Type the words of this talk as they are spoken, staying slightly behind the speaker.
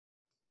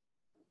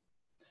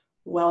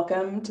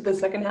Welcome to the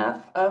second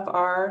half of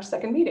our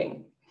second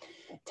meeting.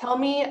 Tell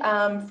me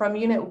from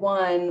Unit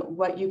 1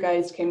 what you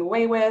guys came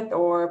away with,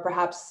 or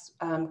perhaps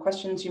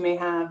questions you may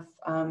have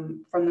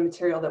from the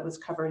material that was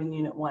covered in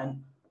Unit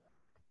 1.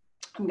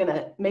 I'm going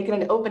to make it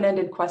an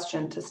open-ended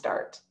question to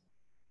start.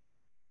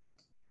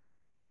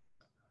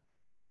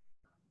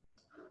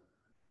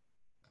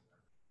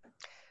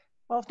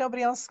 Well, if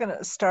nobody else is going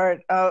to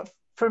start,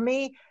 for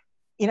me,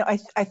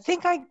 I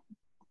think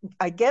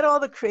I get all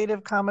the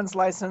Creative Commons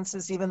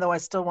licenses, even though I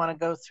still want to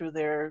go through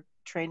their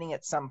training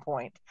at some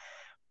point.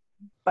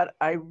 But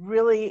I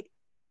really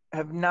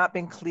have not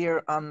been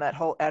clear on that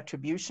whole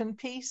attribution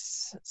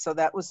piece. So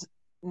that was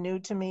new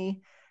to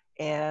me.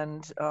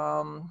 And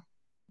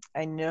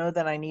I know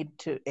that I need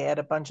to add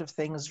a bunch of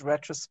things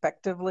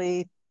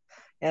retrospectively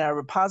in our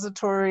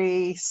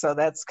repository. So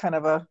that's kind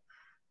of a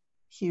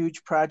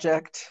huge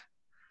project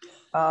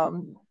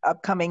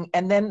upcoming.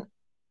 And then,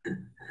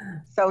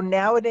 so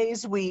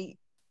nowadays we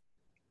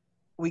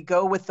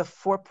go with the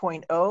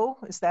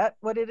 4.0. Is that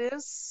what it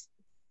is?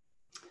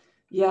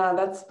 Yeah,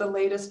 that's the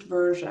latest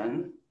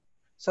version.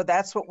 So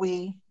that's what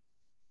we,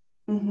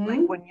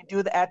 like when you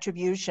do the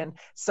attribution.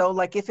 So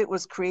like if it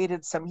was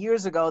created some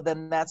years ago,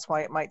 then that's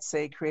why it might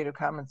say Creative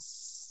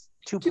Commons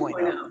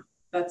 2.0.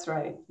 That's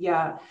right,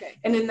 yeah. Okay.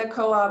 And in the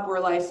co-op, we're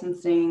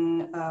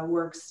licensing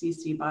works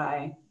CC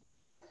BY.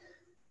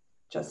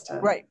 Just to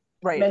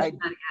mention that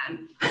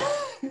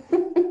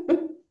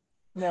again.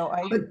 No,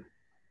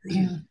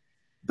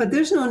 But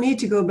there's no need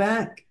to go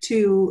back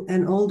to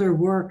an older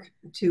work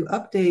to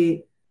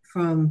update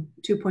from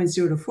 2.0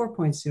 to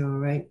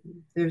 4.0, right?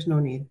 There's no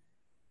need.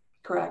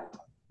 Correct.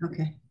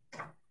 Okay.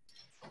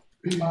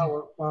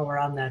 While we're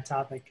on that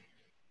topic,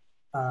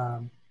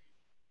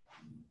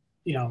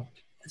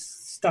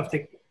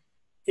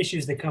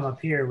 issues that come up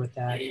here with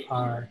that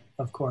are,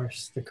 of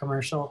course, the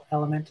commercial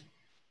element.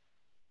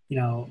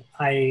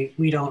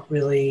 We don't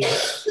really,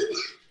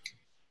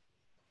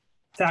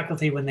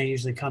 faculty, when they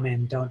usually come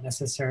in, don't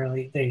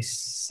necessarily, they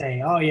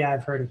say, oh yeah,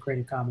 I've heard of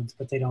Creative Commons,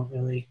 but they don't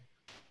really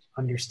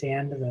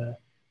understand the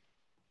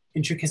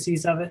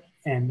intricacies of it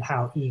and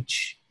how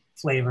each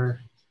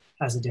flavor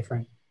has a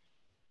different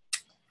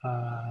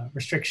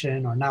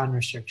restriction or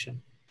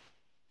non-restriction.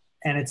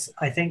 And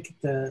I think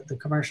the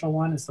commercial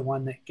one is the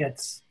one that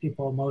gets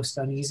people most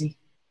uneasy.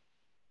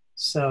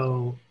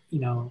 So,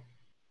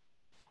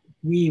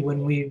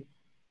 when we,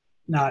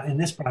 not in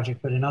this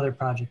project, but in other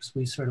projects,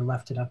 we sort of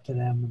left it up to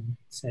them and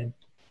said,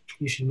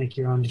 you should make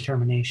your own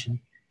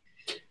determination.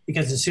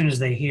 Because as soon as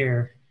they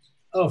hear,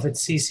 oh, if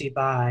it's CC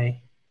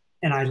BY,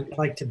 and I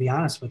like to be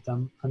honest with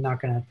them, I'm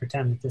not going to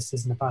pretend that this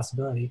isn't a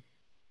possibility.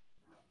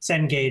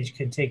 Cengage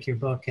could take your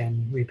book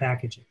and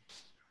repackage it.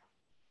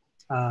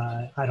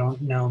 I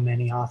don't know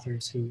many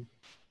authors who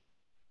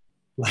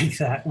like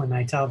that when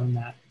I tell them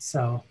that.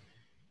 So,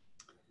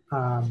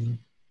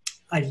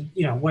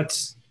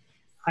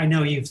 I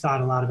know you've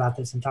thought a lot about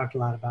this and talked a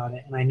lot about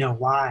it, and I know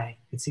why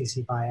it's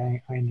CC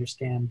BY. I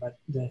understand, but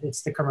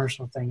it's the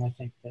commercial thing, I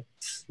think,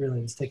 that's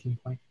really the sticking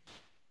point.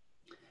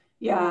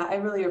 Yeah, I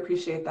really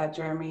appreciate that,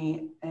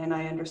 Jeremy, and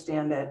I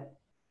understand it.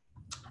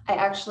 I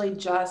actually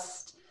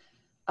just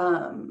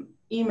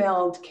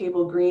emailed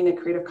Cable Green at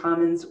Creative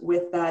Commons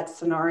with that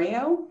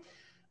scenario.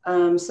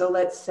 So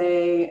let's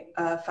say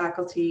a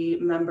faculty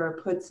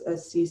member puts a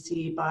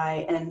CC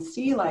BY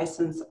NC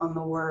license on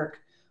the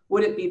work.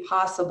 Would it be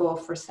possible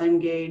for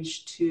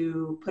Cengage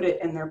to put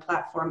it in their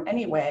platform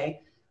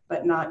anyway,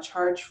 but not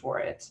charge for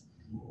it?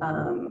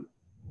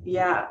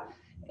 Yeah,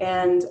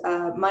 and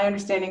my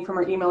understanding from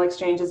our email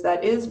exchange is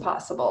that is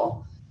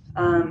possible.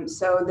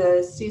 So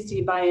the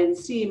CC BY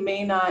NC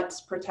may not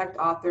protect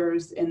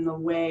authors in the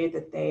way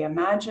that they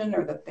imagine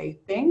or that they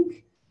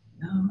think.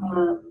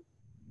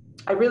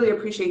 I really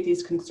appreciate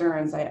these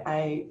concerns.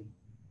 I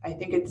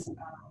think it's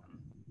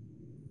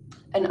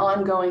an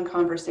ongoing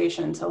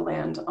conversation to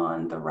land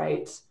on the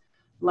right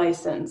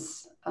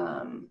license.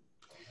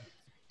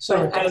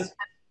 So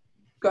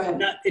go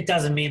ahead. It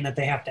doesn't mean that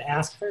they have to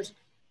ask first?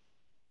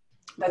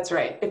 That's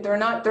right. If they're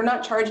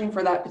not charging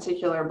for that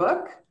particular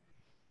book,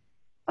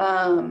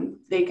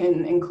 they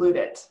can include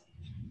it.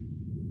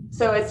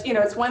 So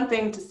it's one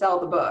thing to sell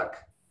the book.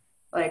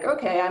 Like,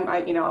 okay,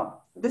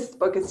 this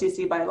book is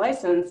CC BY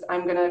license.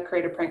 I'm going to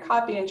create a print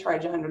copy and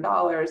charge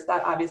 $100.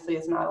 That obviously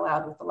is not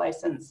allowed with the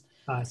license.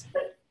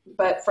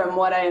 But from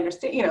what I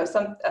understand,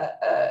 some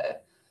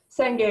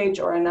Cengage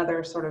or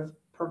another sort of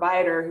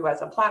provider who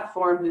has a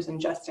platform who's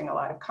ingesting a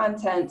lot of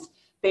content,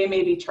 they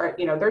may be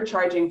they're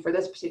charging for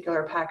this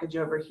particular package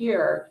over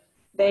here.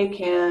 They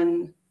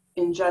can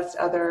ingest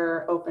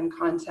other open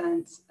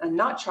content and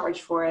not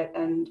charge for it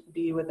and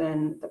be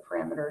within the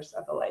parameters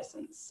of the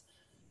license,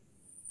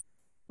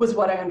 was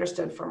what I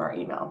understood from our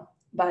email.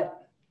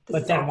 But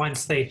then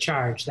once they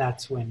charge,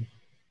 that's when.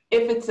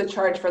 If it's a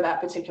charge for that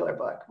particular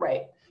book,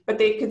 right. But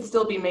they could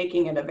still be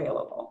making it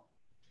available.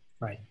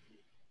 Right.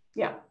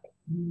 Yeah,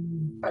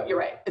 but you're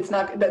right. It's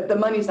not, the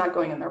money's not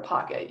going in their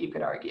pocket, you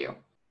could argue.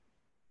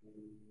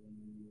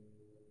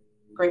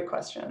 Great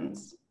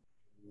questions.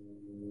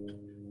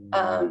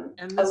 And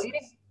this,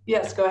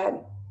 Yes, go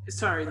ahead.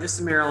 Sorry, this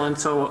is Marilyn.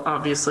 So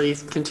obviously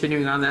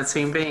continuing on that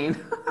same vein,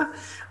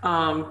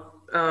 um,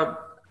 uh,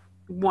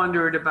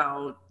 wondered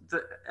about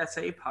the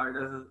SA part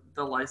of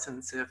the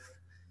license,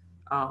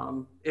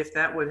 if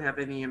that would have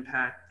any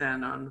impact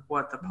then on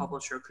what the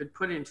publisher could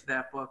put into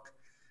that book.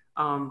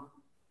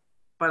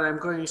 But I'm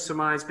going to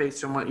surmise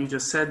based on what you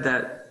just said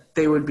that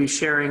they would be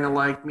sharing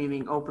alike,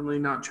 meaning openly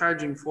not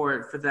charging for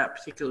it for that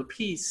particular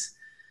piece.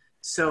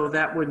 So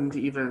that wouldn't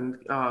even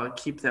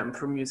keep them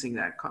from using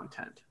that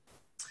content.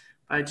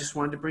 I just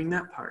wanted to bring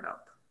that part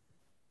up.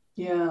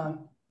 Yeah.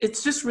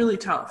 It's just really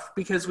tough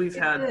because we've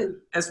had,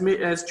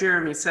 as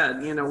Jeremy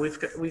said, you know,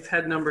 we've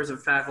had numbers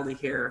of faculty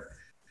here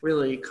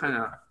really kind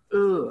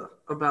of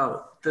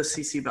about the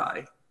CC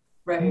BY,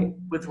 right,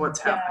 with what's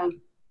happening.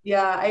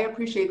 Yeah, I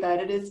appreciate that.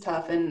 It is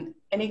tough, and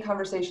any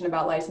conversation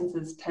about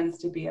licenses tends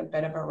to be a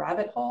bit of a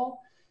rabbit hole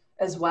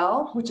as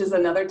well, which is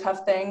another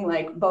tough thing,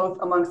 like both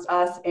amongst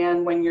us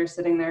and when you're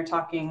sitting there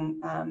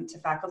talking to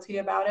faculty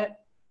about it.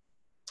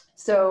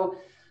 So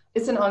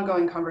it's an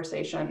ongoing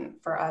conversation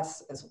for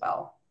us as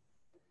well.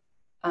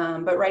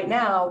 But right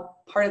now,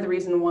 part of the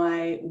reason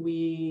why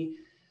we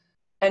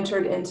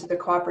entered into the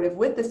cooperative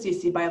with the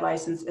CC BY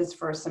license is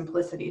for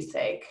simplicity's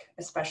sake,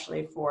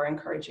 especially for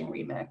encouraging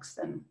remix,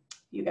 and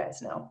you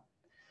guys know.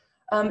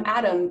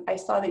 Adam, I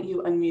saw that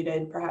you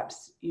unmuted.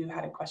 Perhaps you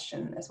had a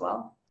question as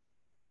well.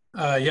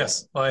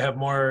 Yes, well, I have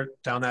more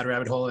down that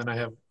rabbit hole, and I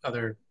have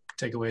other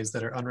takeaways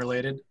that are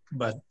unrelated,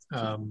 but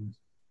do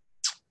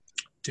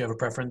you have a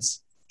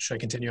preference? Should I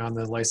continue on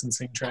the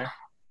licensing track?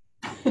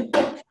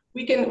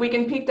 we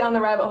can peek down the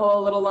rabbit hole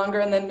a little longer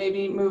and then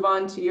maybe move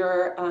on to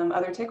your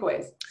other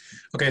takeaways.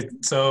 Okay,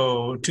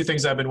 so two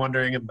things I've been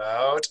wondering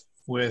about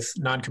with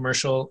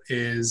non-commercial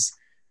is,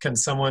 can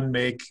someone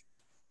make,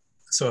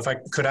 so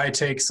could I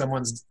take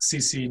someone's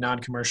CC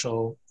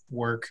non-commercial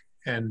work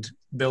and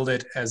build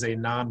it as a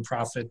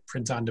non-profit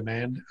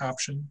print-on-demand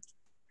option?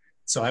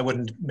 So I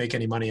wouldn't make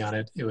any money on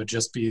it. It would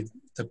just be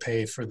the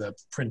pay for the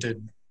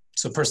printed.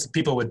 So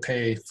people would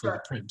pay for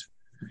the print.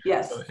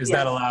 Yes. So is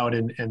that allowed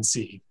in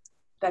NC?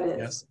 That is.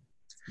 Yes.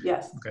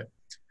 Yes. Okay.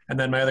 And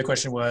then my other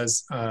question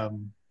was,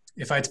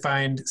 if I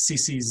find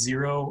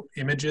CC0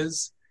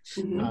 images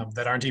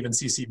that aren't even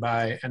CC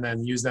BY, and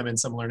then use them in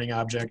some learning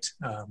object,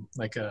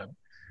 like a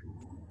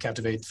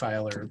Captivate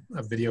file or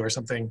a video or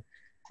something,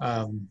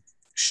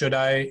 should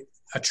I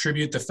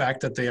attribute the fact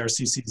that they are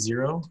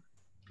CC0,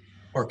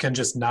 or can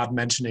just not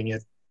mentioning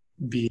it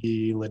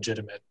be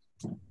legitimate?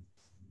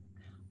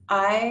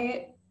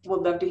 I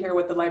would love to hear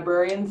what the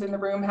librarians in the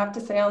room have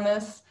to say on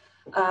this.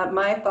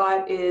 My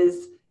thought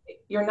is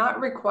you're not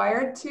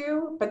required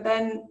to, but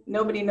then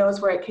nobody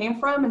knows where it came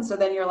from. And so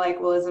then you're like,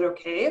 well, is it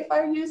okay if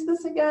I use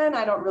this again?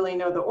 I don't really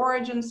know the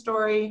origin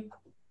story.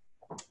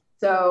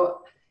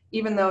 So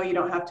even though you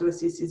don't have to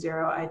with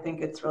CC0, I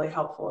think it's really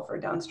helpful for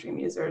downstream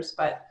users,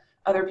 but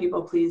other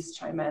people, please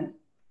chime in.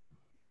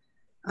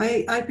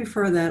 I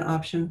prefer that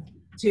option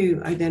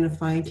to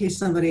identify in case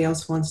somebody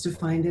else wants to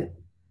find it.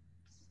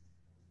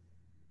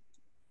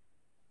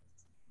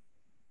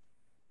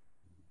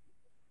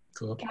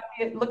 Cool. Kathy,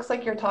 it looks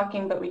like you're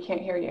talking, but we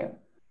can't hear you.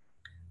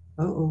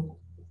 Uh-oh.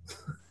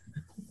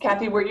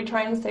 Kathy, were you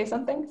trying to say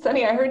something?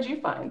 Sunny, I heard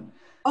you fine.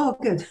 Oh,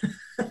 good.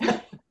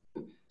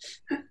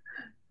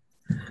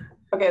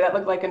 Okay, that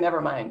looked like a never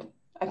mind.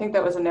 I think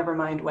that was a never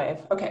mind wave.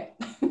 Okay.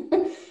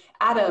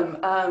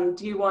 Adam,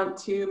 do you want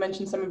to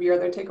mention some of your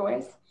other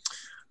takeaways?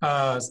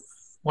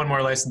 One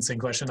more licensing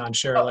question on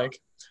share alike.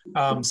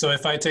 So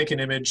if I take an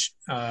image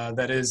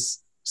that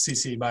is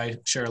CC by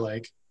share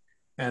alike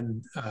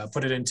and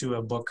put it into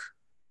a book,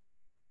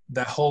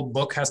 that whole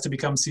book has to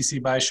become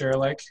CC by share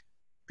alike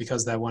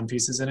because that one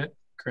piece is in it,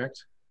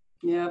 correct?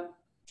 Yep.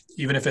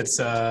 Even if it's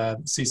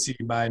CC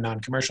by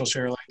non-commercial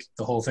share alike,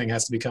 the whole thing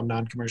has to become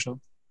non-commercial?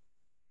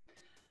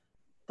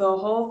 The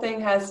whole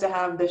thing has to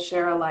have the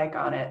share alike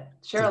on it.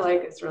 Share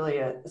alike is really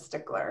a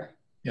stickler.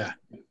 Yeah.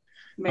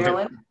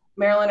 Marilyn? Okay.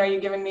 Marilyn, are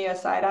you giving me a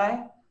side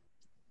eye?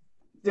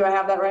 Do I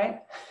have that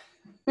right?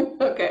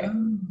 Okay.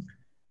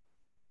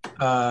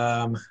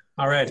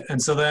 All right.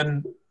 And so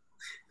then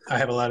I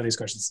have a lot of these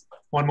questions.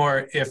 One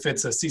more, if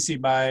it's a CC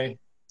BY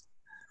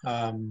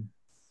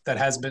that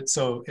has been,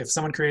 so if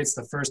someone creates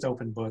the first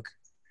open book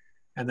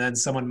and then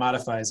someone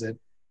modifies it,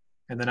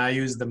 and then I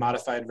use the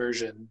modified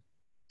version,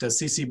 does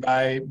CC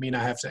BY mean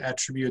I have to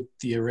attribute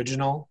the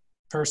original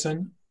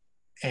person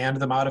and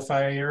the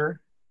modifier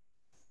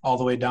all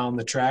the way down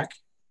the track?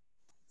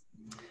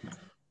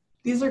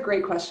 These are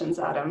great questions,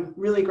 Adam.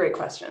 Really great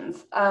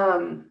questions.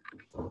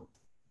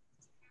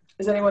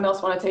 Does anyone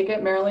else want to take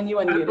it? Marilyn, you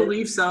unmuted. I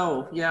believe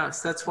so.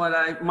 Yes, that's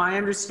what my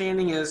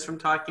understanding is from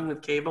talking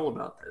with Cable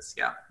about this.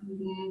 Yeah.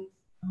 Mm-hmm.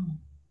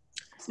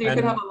 So you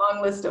could have a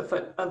long list of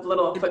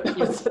little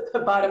footnotes at the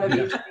bottom of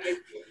each page.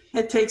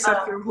 It takes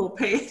up your whole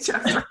page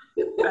after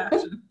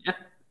fashion. Yeah.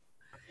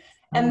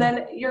 And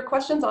then your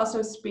questions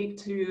also speak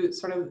to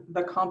sort of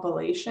the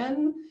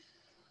compilation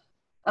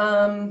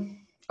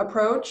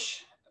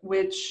approach,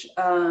 which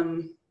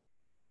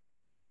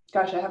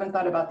gosh, I haven't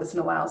thought about this in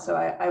a while, so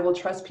I will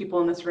trust people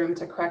in this room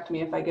to correct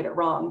me if I get it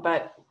wrong.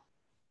 But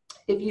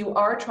if you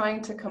are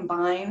trying to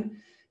combine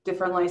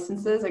different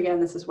licenses, again,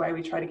 this is why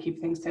we try to keep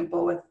things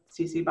simple with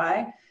CC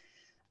BY.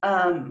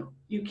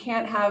 You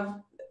can't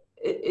have,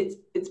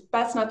 it's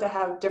best not to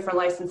have different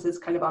licenses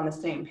kind of on the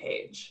same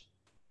page.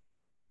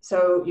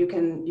 So you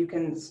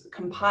can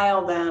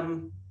compile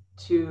them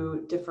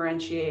to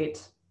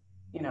differentiate,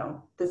 you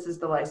know, this is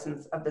the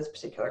license of this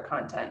particular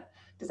content.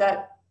 Does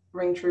that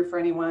ring true for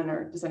anyone,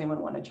 or does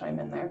anyone want to chime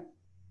in there?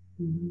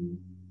 Mm-hmm.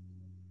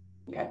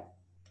 Okay,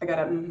 I got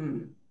a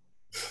mm-hmm.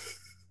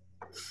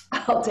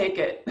 I'll take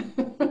it.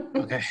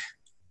 Okay.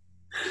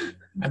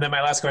 And then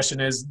my last question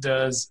is,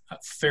 does a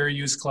fair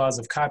use clause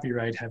of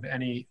copyright have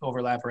any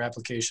overlap or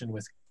application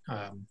with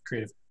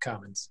Creative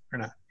Commons or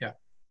not? Yeah,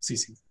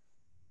 CC.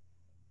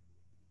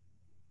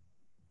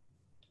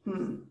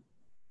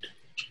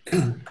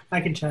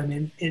 I can chime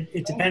in.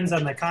 It depends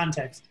on the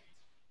context.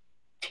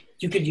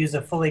 You could use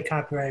a fully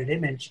copyrighted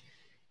image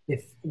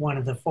if one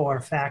of the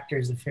 4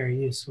 factors of fair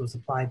use was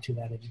applied to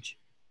that image.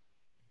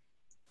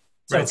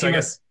 So Right, if so you I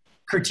were guess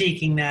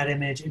critiquing that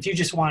image, if you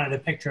just wanted a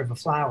picture of a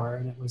flower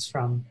and it was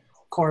from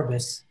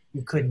Corbis,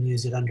 you couldn't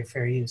use it under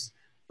fair use.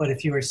 But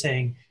if you were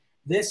saying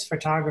this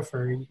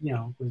photographer, you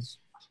know,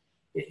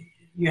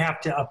 you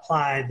have to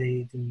apply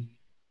the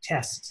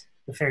test,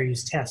 the fair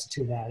use test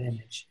to that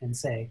image and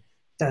say,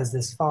 does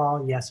this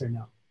fall, yes or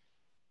no?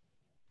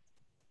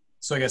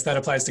 so I guess that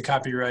applies to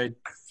copyright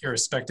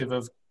irrespective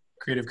of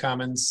Creative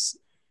Commons.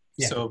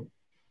 Yeah. So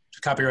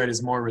copyright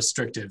is more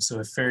restrictive. So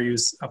if fair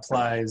use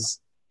applies,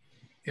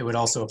 it would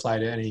also apply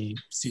to any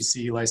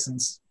CC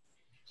license.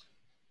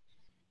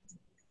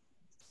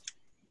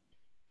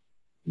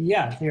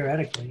 Yeah,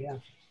 theoretically, yeah.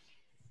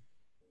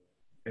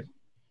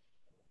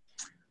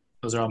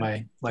 Those are all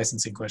my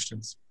licensing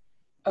questions.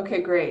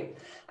 Okay, great.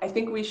 I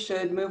think we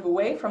should move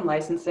away from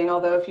licensing,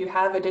 although if you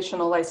have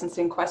additional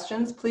licensing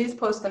questions, please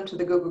post them to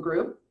the Google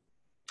group.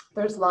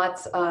 There's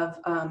lots of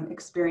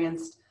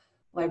experienced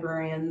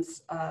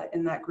librarians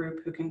in that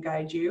group who can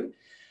guide you.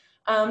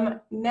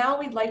 Now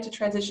we'd like to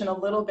transition a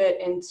little bit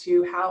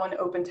into how an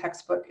open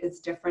textbook is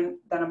different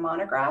than a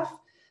monograph.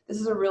 This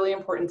is a really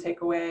important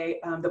takeaway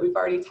that we've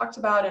already talked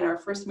about in our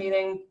first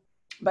meeting,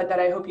 but that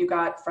I hope you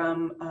got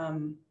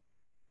from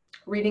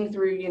reading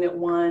through Unit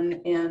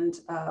 1 and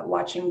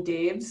watching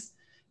Dave's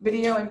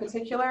video in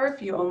particular.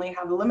 If you only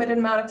have a limited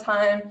amount of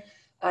time,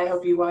 I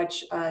hope you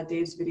watch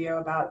Dave's video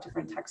about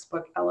different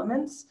textbook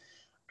elements.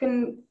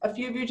 Can a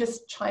few of you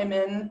just chime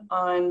in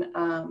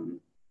on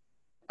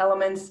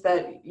elements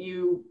that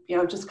you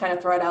know, just kind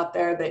of throw it out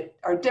there that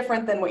are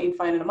different than what you'd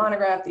find in a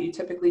monograph that you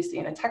typically see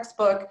in a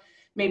textbook?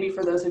 Maybe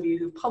for those of you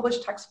who've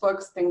published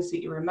textbooks, things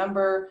that you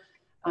remember,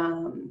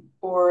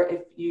 or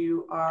if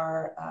you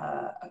are,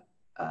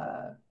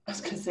 I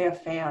was gonna say a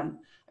fan,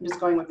 I'm just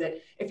going with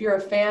it. If you're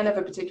a fan of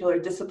a particular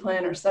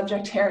discipline or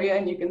subject area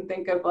and you can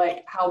think of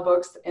like how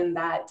books in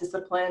that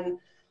discipline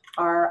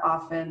are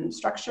often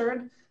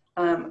structured,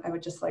 I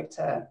would just like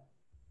to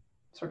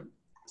sort of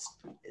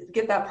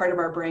get that part of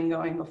our brain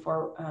going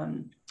before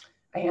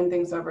I hand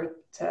things over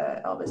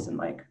to Elvis and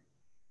Mike.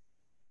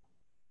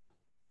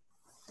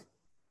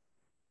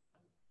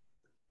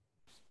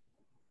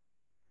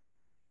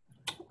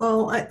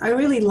 Well, I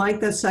really like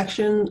that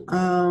section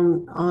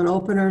on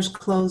openers,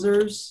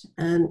 closers,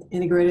 and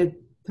integrated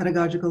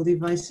pedagogical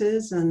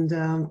devices. And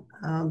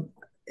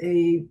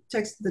the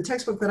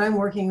textbook that I'm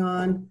working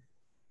on,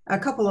 a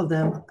couple of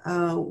them,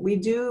 we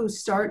do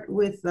start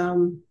with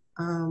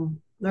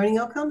learning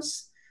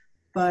outcomes,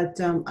 but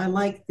I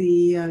like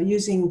the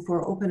using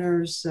for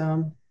openers,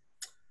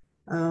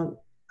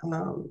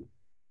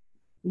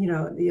 you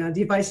know, the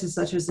devices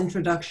such as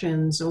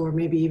introductions or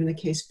maybe even a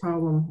case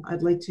problem.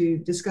 I'd like to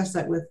discuss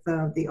that with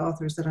the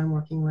authors that I'm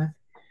working with.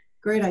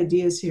 Great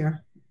ideas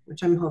here,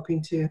 which I'm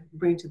hoping to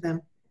bring to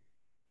them.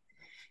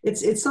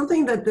 It's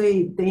something that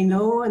they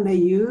know and they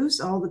use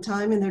all the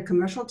time in their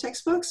commercial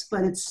textbooks,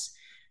 but it's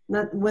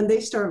not, when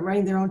they start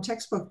writing their own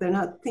textbook, they're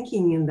not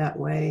thinking in that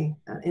way,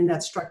 in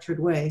that structured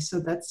way.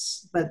 So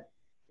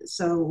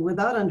so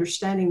without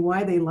understanding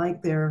why they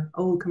like their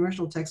old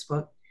commercial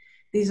textbook,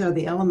 these are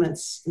the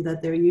elements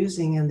that they're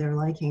using and they're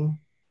liking,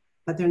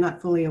 but they're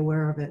not fully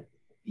aware of it.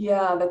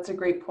 Yeah, that's a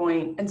great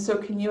point. And so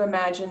can you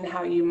imagine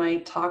how you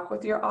might talk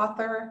with your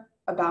author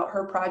about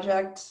her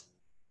project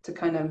to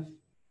kind of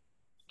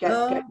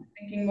get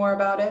thinking more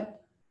about it?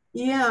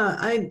 Yeah,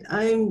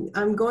 I'm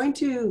trying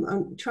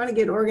to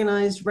get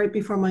organized right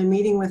before my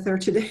meeting with her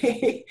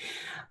today.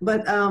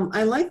 But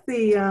I like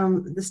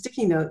the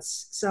sticky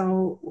notes.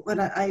 So what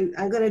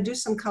I'm going to do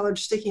some colored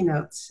sticky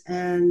notes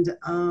and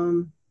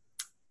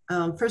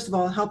first of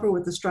all, help her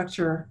with the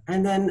structure,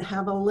 and then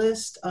have a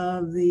list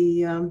of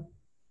the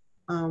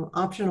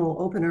optional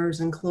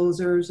openers and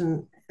closers,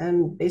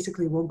 and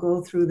basically we'll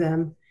go through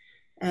them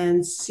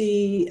and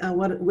see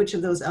which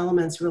of those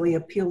elements really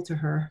appeal to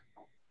her.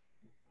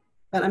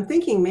 But I'm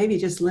thinking maybe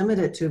just limit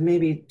it to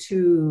maybe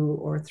 2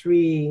 or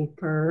 3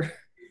 per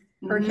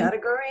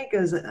category,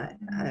 because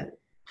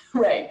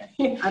Right.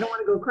 I don't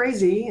want to go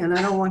crazy, and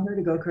I don't want her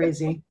to go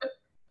crazy.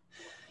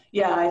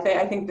 Yeah, I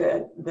think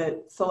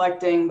that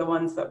selecting the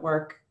ones that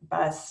work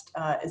best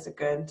is a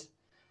good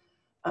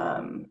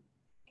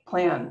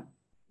plan.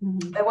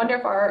 Mhm. I wonder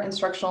if our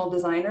instructional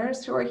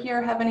designers who are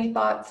here have any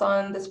thoughts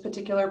on this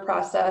particular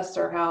process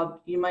or how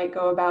you might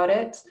go about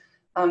it.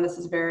 This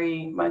is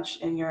very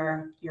much in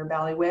your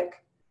ballywick.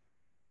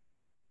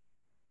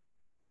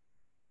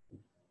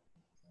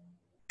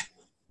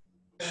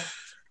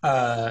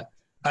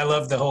 I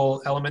love the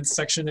whole elements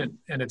section,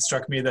 and it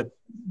struck me that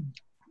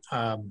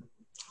um,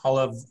 all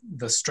of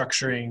the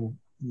structuring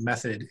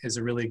method is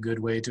a really good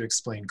way to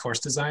explain course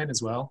design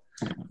as well.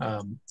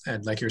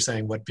 And like you're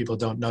saying, what people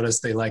don't notice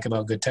they like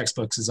about good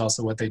textbooks is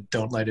also what they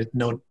don't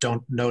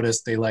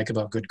notice they like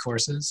about good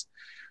courses.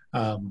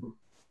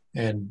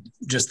 And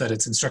just that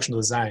it's instructional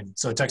design.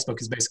 So a textbook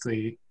is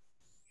basically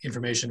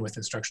information with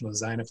instructional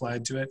design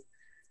applied to it,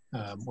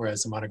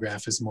 whereas a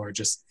monograph is more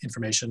just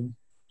information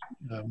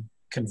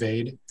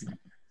conveyed.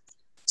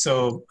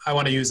 So I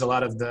want to use a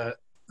lot of the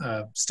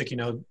sticky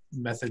note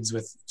methods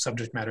with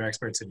subject matter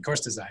experts in course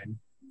design,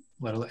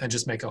 and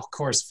just make a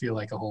course feel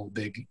like a whole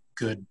big,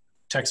 good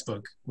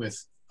textbook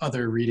with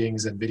other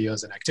readings and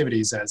videos and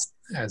activities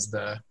as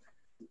the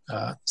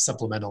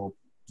supplemental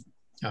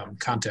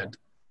content.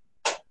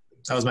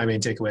 That was my main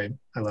takeaway.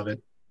 I love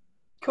it.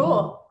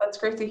 Cool. That's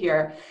great to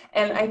hear.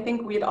 And I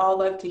think we'd all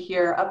love to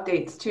hear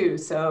updates too.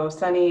 So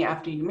Sunny,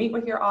 after you meet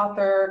with your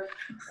author,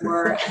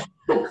 or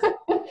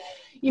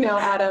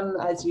Adam,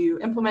 as you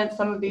implement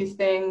some of these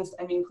things,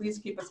 I mean, please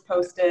keep us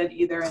posted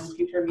either in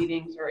future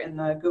meetings or in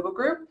the Google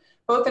group,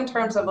 both in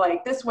terms of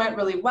like, this went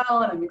really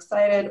well and I'm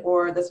excited,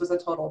 or this was a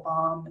total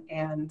bomb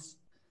and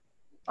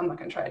I'm not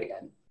going to try it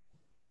again.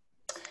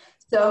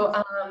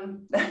 So,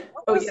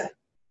 oh yeah.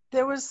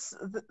 There was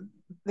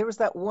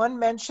that one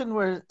mention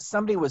where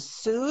somebody was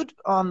sued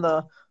on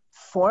the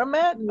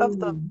format of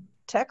the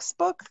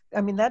textbook.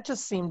 I mean, that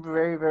just seemed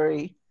very,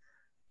 very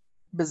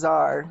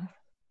bizarre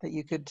that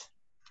you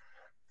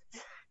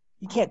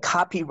can't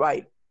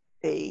copyright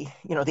the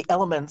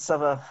elements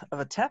of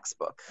a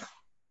textbook,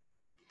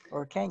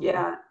 or can you?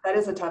 Yeah, that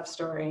is a tough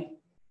story.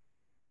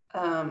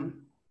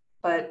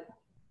 But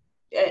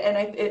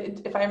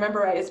if I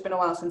remember right, it's been a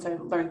while since I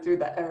learned through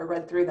that or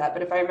read through that.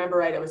 But if I remember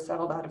right, it was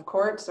settled out of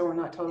court, so we're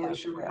not totally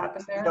sure what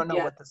happened there. We don't know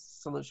what the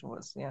solution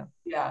was. Yeah.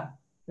 Yeah.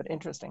 But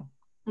interesting.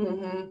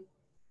 Mm-hmm.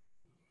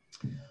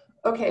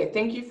 Okay,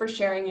 thank you for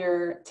sharing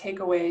your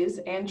takeaways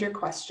and your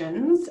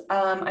questions.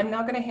 I'm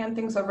now going to hand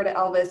things over to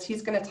Elvis.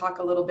 He's going to talk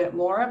a little bit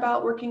more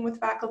about working with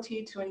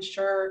faculty to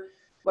ensure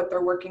what they're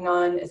working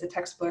on is a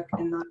textbook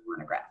and not a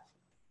monograph.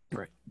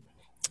 Right.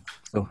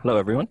 So hello,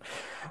 everyone.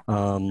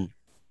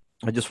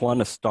 I just want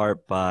to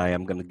start by,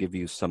 I'm going to give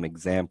you some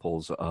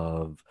examples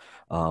of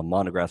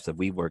monographs that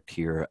we worked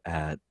here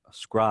at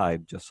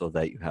Scribe, just so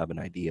that you have an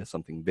idea,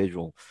 something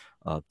visual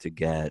to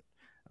get,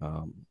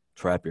 to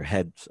wrap your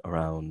heads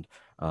around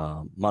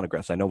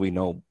monographs. I know we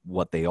know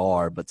what they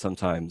are, but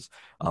sometimes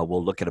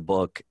we'll look at a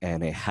book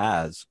and it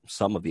has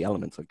some of the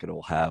elements, like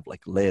it'll have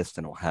like lists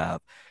and it'll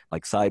have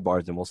like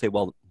sidebars, and we'll say,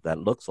 well, that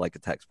looks like a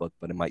textbook,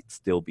 but it might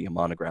still be a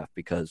monograph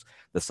because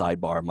the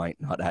sidebar might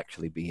not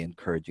actually be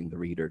encouraging the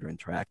reader to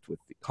interact with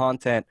the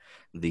content.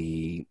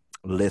 The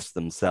lists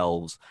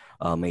themselves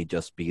may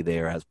just be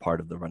there as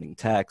part of the running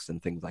text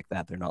and things like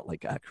that. They're not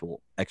like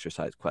actual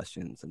exercise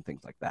questions and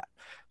things like that.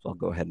 So I'll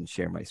go ahead and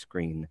share my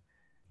screen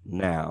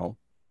now.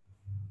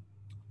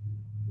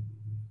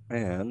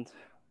 And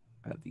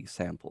I have these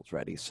samples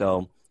ready.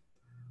 So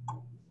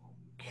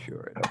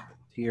cure it up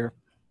here.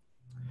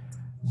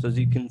 So as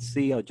you can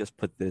see, I'll just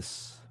put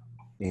this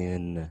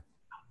in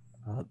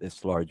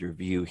this larger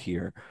view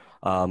here.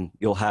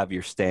 You'll have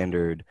your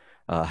standard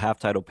half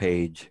title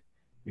page,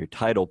 your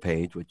title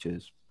page, which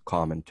is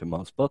common to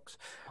most books.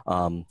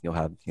 You'll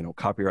have,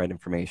 copyright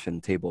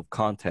information, table of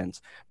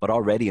contents, but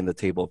already in the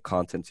table of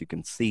contents, you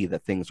can see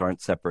that things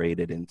aren't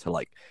separated into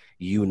like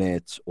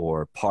units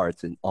or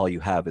parts, and all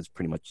you have is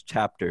pretty much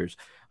chapters,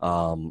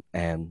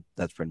 and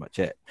that's pretty much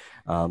it.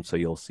 So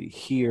you'll see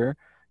here,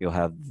 you'll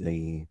have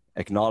the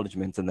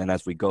acknowledgements, and then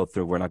as we go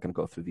through, we're not going to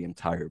go through the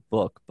entire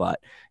book, but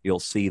you'll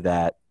see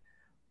that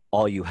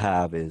all you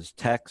have is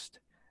text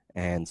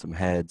and some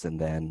heads, and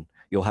then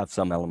you'll have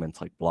some elements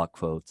like block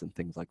quotes and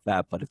things like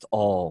that, but it's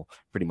all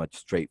pretty much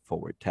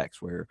straightforward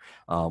text where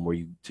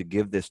you to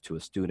give this to a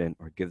student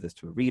or give this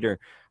to a reader,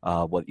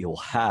 what you'll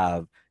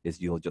have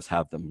is you'll just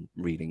have them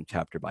reading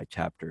chapter by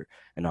chapter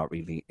and not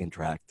really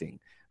interacting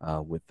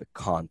with the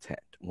content.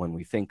 When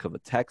we think of a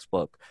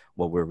textbook,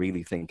 what we're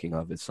really thinking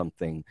of is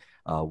something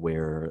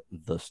where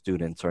the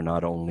students are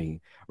not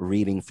only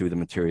reading through the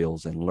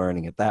materials and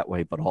learning it that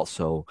way, but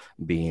also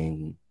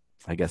being,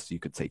 I guess you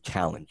could say,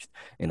 challenged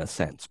in a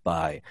sense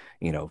by,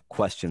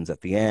 questions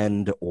at the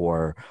end,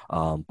 or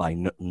by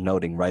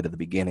noting right at the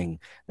beginning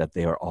that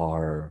there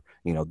are,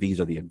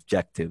 these are the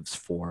objectives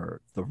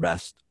for the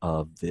rest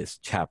of this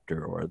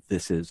chapter, or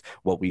this is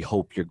what we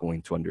hope you're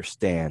going to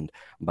understand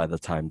by the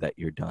time that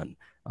you're done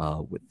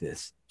with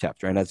this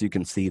chapter. And as you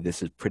can see,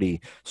 this is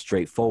pretty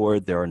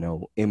straightforward. There are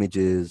no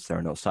images, there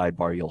are no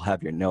sidebar. You'll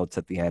have your notes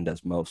at the end,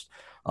 as most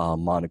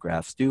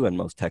monographs do, and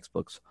most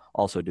textbooks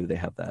also do. They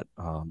have that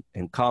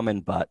in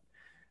common, but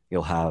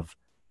you'll have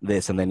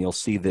this, and then you'll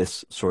see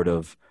this sort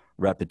of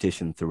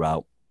repetition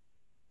throughout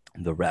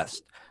the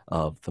rest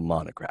of the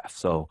monograph.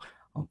 So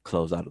I'll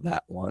close out of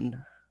that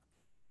one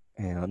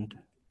and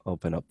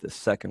open up this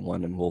second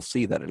one, and we'll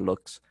see that it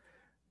looks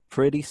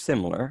pretty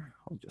similar.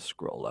 I'll just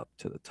scroll up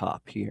to the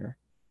top here.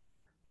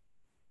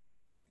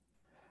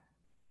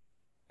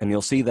 And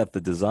you'll see that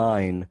the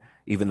design,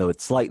 even though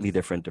it's slightly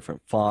different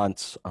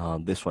fonts,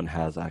 this one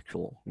has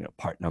actual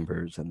part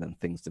numbers and then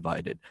things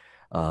divided,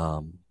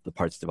 the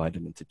parts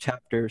divided into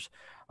chapters.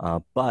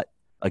 But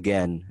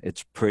again,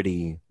 it's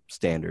pretty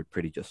standard,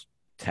 pretty just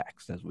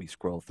text. As we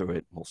scroll through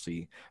it, we'll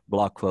see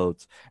block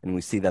quotes, and we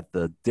see that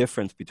the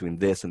difference between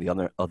this and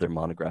the other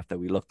monograph that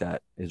we looked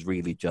at is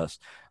really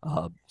just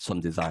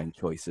some design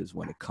choices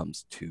when it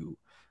comes to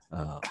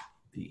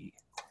the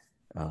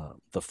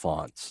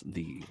fonts,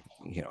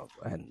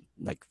 and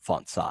like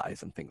font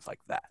size and things like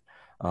that.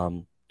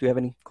 Do you have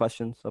any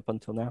questions up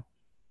until now?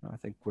 I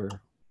think we're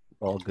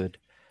all good.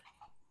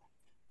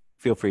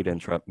 Feel free to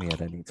interrupt me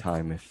at any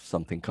time if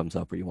something comes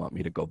up or you want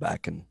me to go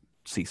back and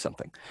see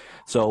something.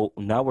 So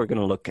now we're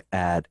going to look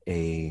at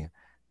a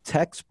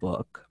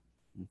textbook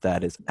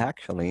that is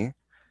actually,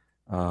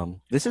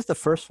 this is the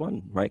first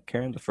one, right,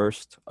 Karen? The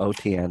first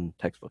OTN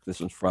textbook.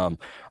 This is from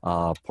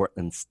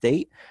Portland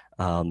State.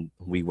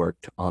 We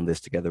worked on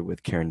this together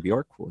with Karen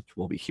Bjork, which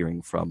we'll be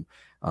hearing from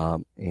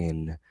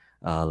in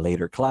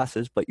later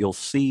classes, but you'll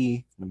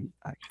see, let me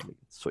actually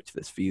switch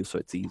this view so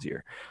it's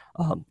easier.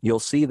 You'll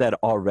see that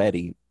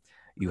already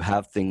you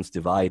have things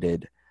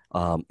divided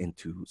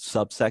into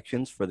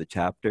subsections for the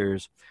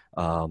chapters.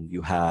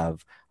 You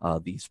have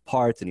these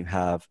parts, and you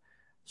have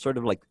sort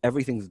of like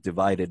everything's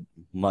divided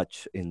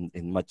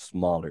in much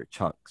smaller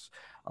chunks.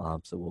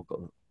 So we'll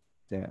go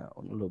down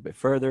a little bit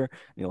further, and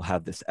you'll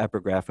have this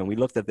epigraph. And we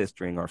looked at this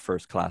during our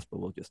first class, but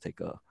we'll just take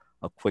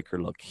a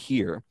quicker look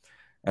here.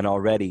 And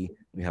already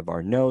we have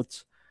our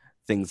notes.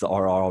 Things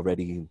are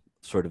already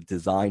sort of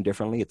designed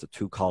differently. It's a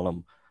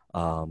 2-column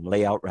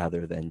layout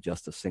rather than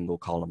just a single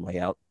column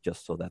layout,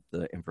 just so that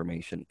the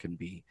information can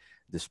be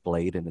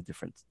displayed in a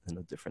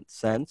different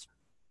sense.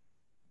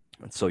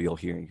 And so you'll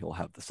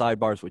have the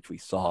sidebars, which we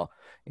saw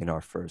in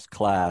our first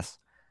class,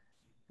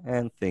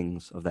 and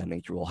things of that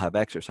nature. We'll have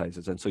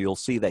exercises. And so you'll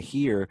see that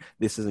here,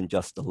 this isn't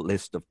just a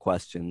list of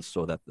questions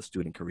so that the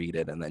student can read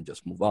it and then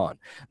just move on.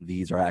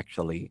 These are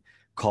actually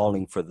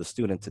calling for the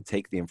student to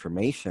take the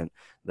information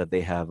that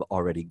they have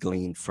already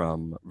gleaned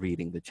from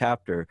reading the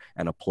chapter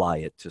and apply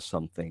it to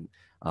something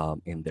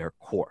in their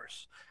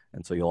course.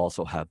 And so you'll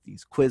also have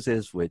these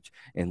quizzes, which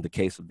in the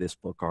case of this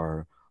book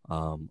are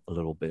a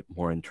little bit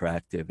more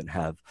interactive and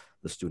have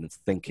the students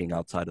thinking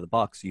outside of the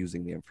box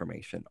using the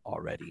information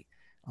already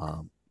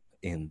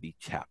in the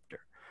chapter.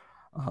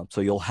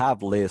 So you'll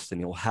have lists and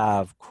you'll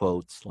have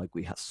quotes like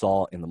we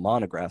saw in the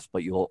monographs,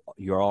 but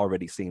you're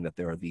already seeing that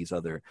there are these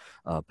other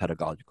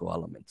pedagogical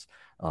elements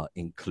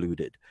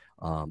included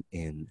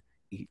in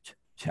each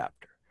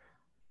chapter.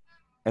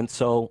 And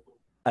so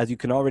as you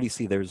can already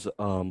see, there's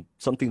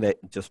something that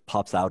just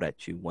pops out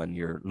at you when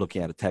you're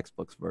looking at a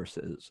textbook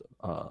versus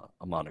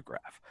a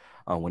monograph.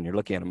 When you're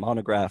looking at a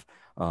monograph,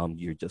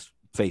 you're just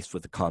faced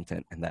with the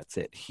content and that's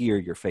it. Here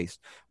you're faced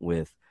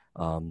with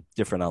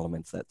different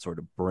elements that sort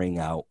of bring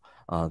out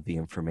the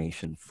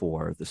information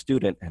for the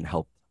student and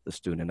help the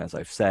student, as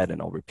I've said,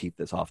 and I'll repeat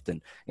this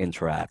often,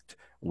 interact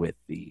with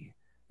the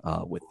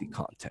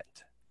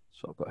content.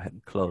 So I'll go ahead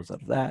and close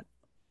out of that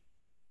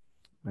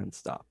and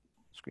stop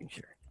screen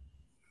sharing.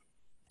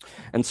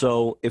 And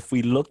so if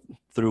we look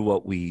through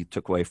what we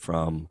took away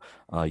from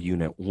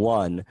Unit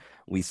 1,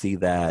 we see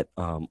that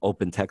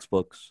open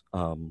textbooks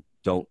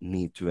don't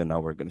need to, and now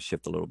we're going to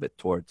shift a little bit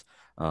towards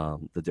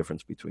the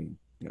difference between,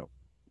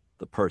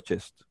 the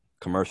purchased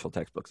commercial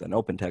textbooks and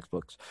open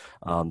textbooks.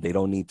 They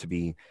don't need to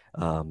be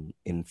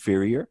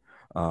inferior.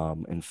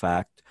 In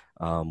fact,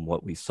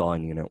 what we saw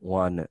in Unit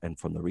 1 and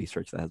from the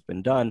research that has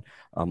been done,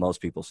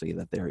 most people see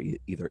that they're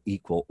either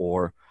equal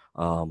or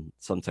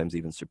sometimes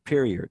even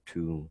superior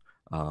to,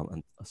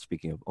 and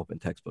speaking of open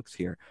textbooks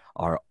here,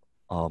 are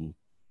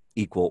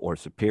equal or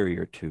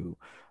superior to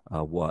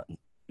what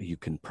you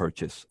can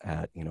purchase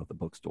at the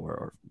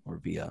bookstore or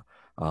via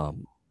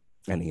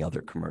any other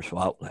commercial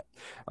outlet.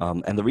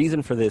 And the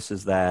reason for this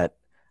is that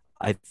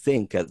I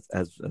think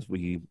as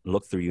we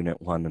look through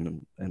Unit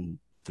 1 and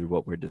through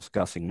what we're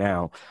discussing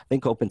now, I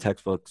think open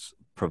textbooks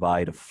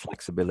provide a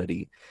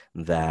flexibility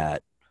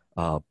that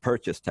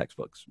purchased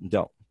textbooks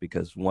don't,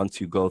 because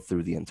once you go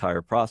through the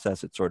entire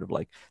process, it's sort of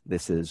like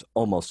this is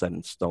almost set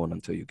in stone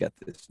until you get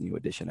this new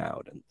edition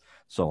out and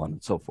so on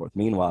and so forth.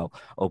 Meanwhile,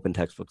 open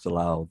textbooks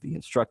allow the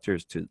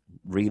instructors to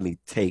really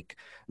take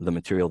the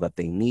material that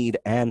they need,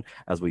 and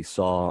as we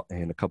saw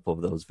in a couple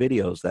of those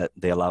videos, that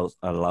they allows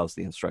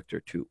the instructor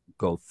to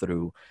go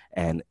through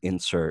and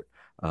insert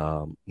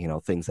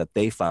things that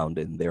they found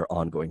in their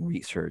ongoing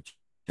research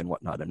and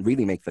whatnot, and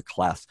really make the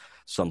class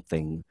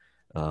something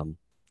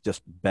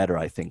just better,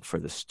 I think, for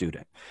the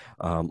student.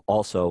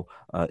 Also,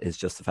 is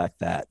just the fact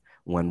that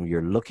when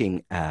you're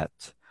looking at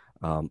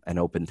an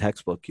open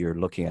textbook, you're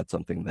looking at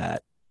something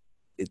that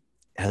it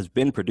has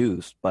been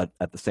produced, but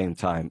at the same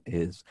time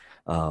is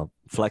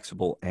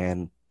flexible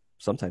and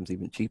sometimes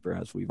even cheaper,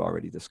 as we've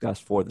already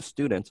discussed, for the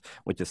students,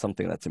 which is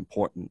something that's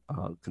important,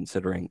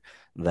 considering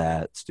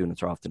that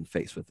students are often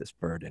faced with this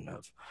burden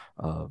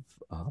of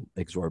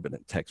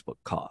exorbitant textbook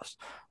costs.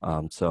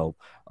 So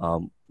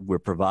we're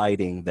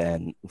providing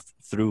then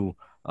through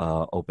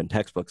open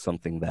textbooks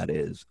something that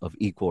is of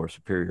equal or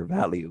superior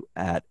value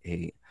at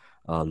a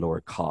lower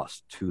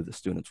cost to the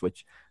students,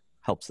 which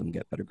helps them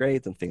get better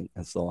grades and things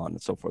and so on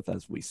and so forth,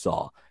 as we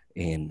saw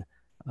in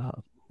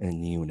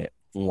Unit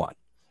 1.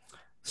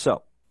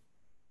 So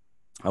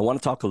I want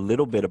to talk a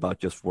little bit about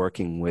just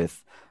working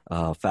with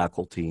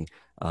faculty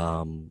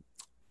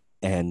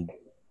and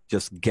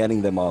just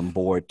getting them on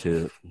board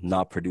to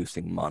not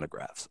producing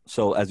monographs.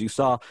 So as you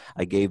saw,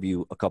 I gave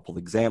you a couple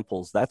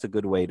examples. That's a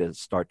good way to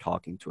start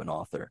talking to an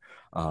author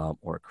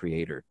or a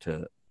creator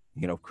to,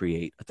 you know,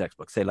 create a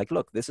textbook. Say like,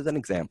 look, this is an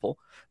example.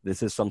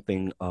 This is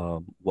something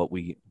what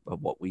we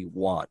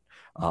want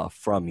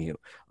from you.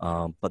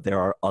 But there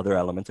are other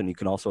elements, and you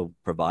can also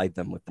provide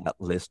them with that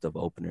list of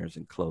openers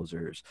and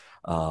closers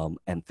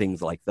and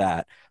things like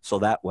that. So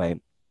that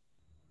way,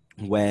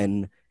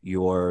 when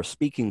you're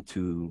speaking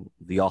to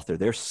the author,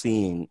 they're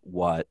seeing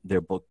what their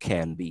book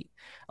can be.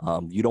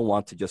 You don't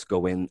want to just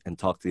go in and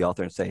talk to the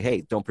author and say,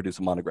 hey, don't produce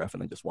a monograph,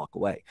 and then just walk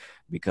away,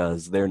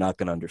 because they're not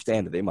going to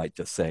understand it. They might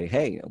just say,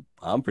 hey,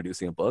 I'm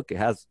producing a book. It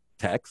has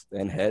text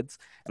and heads,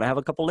 and I have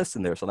a couple lists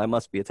in there, so that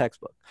must be a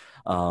textbook.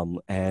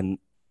 And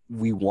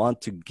we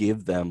want to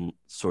give them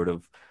sort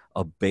of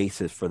a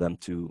basis for them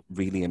to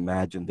really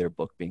imagine their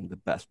book being the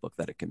best book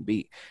that it can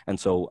be. And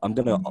so I'm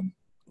going to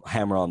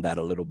hammer on that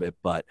a little bit,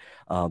 but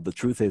the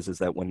truth is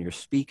that when you're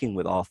speaking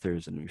with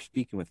authors and you're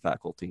speaking with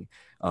faculty,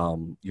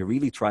 you're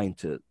really trying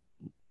to,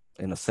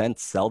 in a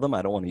sense, sell them.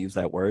 I don't want to use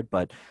that word,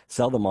 but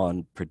sell them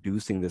on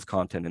producing this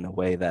content in a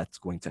way that's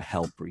going to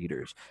help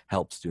readers,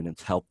 help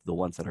students, help the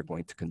ones that are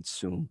going to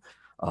consume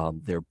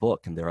their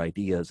book and their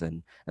ideas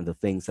and the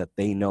things that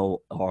they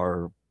know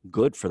are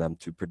good for them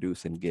to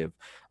produce and give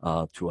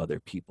to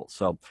other people.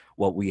 So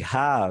what we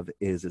have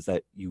is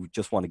that you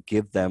just want to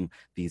give them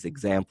these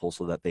examples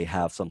so that they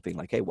have something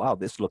like, hey, wow,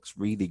 this looks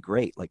really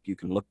great. Like you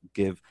can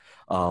give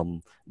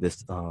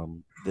this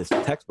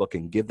textbook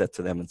and give that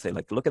to them and say,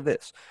 like, look at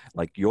this,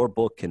 like your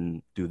book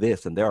can do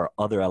this, and there are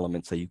other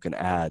elements that you can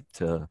add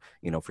to,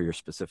 you know, for your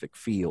specific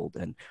field.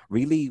 And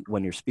really,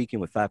 when you're speaking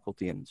with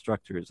faculty and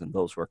instructors and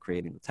those who are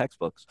creating the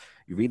textbooks,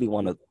 you really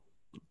want to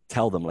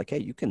tell them like, hey,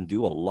 you can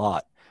do a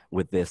lot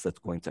with this that's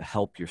going to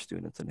help your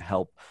students and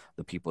help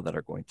the people that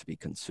are going to be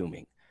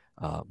consuming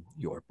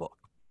your book.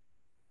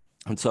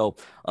 And so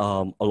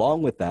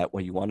along with that,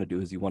 what you want to do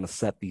is you want to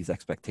set these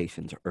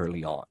expectations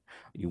early on.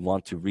 You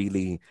want to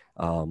really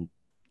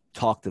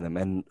talk to them.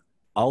 And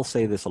I'll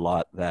say this a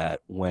lot,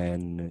 that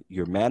when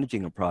you're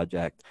managing a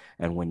project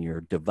and when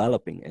you're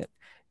developing it,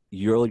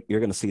 you're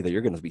going to see that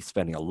you're going to be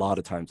spending a lot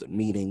of times in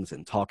meetings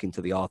and talking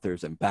to the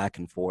authors and back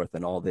and forth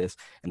and all this.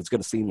 And it's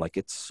going to seem like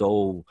it's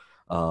so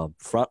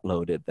front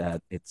loaded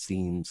that it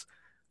seems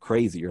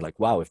crazy. You're like,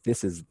 wow, if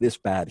this is this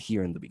bad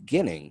here in the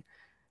beginning,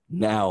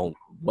 now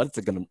what's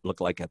it going to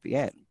look like at the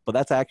end? But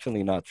that's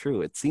actually not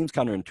true. It seems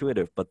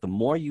counterintuitive, but the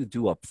more you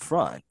do up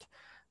front,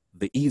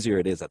 the easier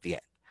it is at the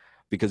end.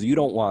 Because you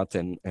don't want,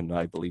 and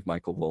I believe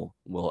Michael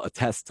will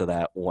attest to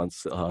that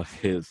once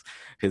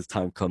his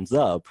time comes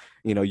up,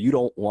 you know, you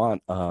don't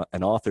want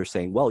an author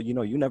saying, well, you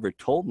know, you never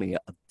told me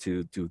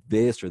to do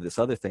this or this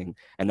other thing,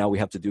 and now we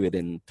have to do it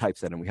in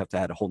typeset, and we have to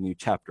add a whole new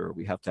chapter, or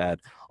we have to add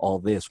all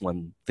this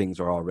when things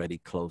are already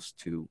close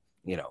to,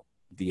 you know,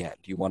 the end.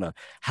 You want to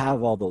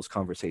have all those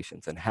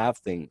conversations and have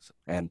things,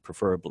 and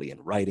preferably in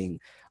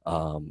writing,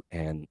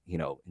 and, you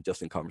know,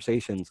 just in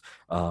conversations,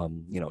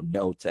 you know,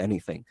 notes,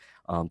 anything.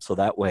 So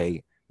that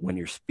way, when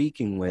you're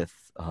speaking with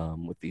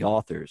the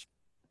authors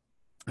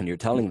and you're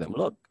telling them,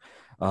 look,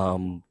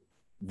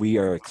 we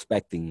are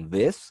expecting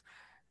this,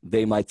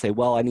 they might say,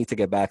 well, I need to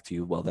get back to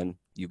you. Well, then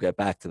you get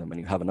back to them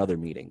and you have another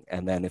meeting.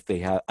 And then if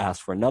they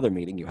ask for another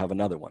meeting, you have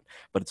another one.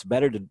 But it's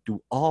better to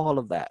do all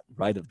of that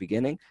right at the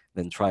beginning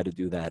than try to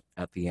do that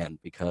at the end,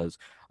 because,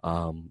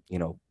 you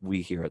know,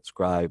 we here at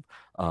Scribe,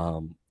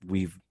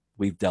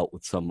 we've dealt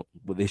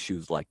with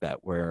issues like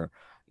that where,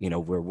 you know,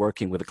 we're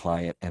working with a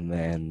client and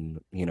then,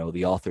 you know,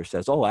 the author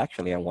says, oh,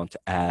 actually, I want to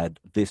add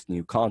this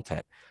new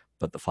content,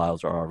 but the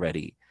files are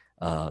already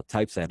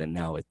typeset, and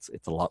now it's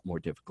a lot more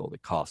difficult.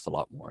 It costs a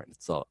lot more, and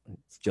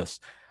it's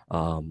just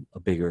a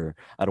bigger,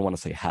 I don't want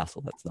to say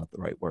hassle, that's not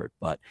the right word,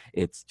 but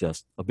it's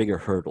just a bigger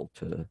hurdle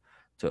to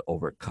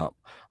overcome.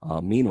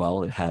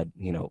 Meanwhile, it had,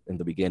 you know, in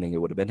the beginning, it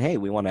would have been, hey,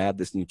 we want to add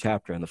this new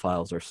chapter, and the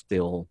files are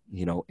still,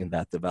 you know, in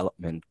that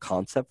development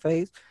concept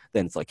phase.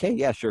 Then it's like, hey,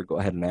 yeah, sure, go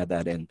ahead and add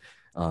that in.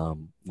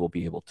 We'll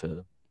be able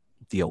to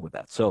deal with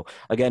that. So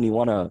again, you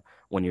want to,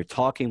 when you're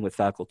talking with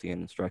faculty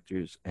and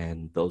instructors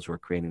and those who are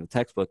creating the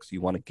textbooks,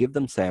 you want to give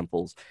them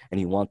samples and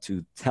you want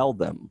to tell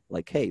them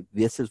like, hey,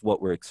 this is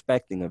what we're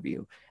expecting of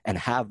you, and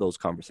have those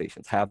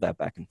conversations, have that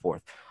back and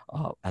forth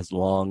as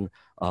long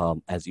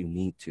as you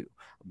need to,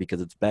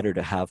 because it's better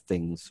to have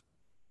things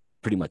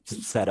pretty much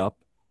set up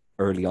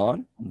early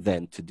on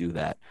than to do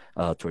that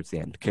towards the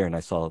end. Karen,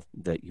 I saw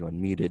that you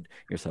unmuted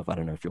yourself. I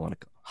don't know if you want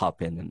to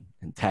hop in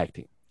and tag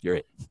team. You're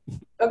it.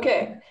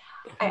 Okay.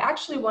 I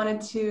actually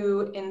wanted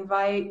to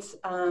invite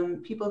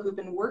people who've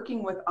been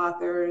working with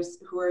authors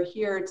who are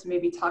here to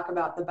maybe talk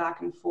about the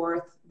back and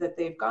forth that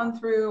they've gone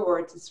through,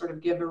 or to sort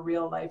of give a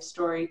real life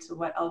story to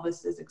what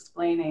Elvis is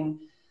explaining.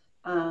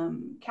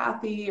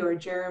 Kathy or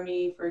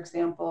Jeremy, for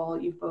example,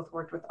 you've both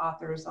worked with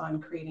authors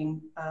on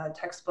creating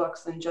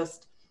textbooks, and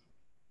just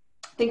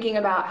thinking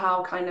about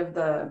how kind of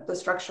the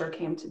structure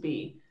came to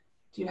be.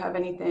 Do you have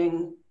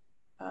anything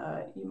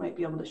you might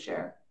be able to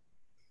share?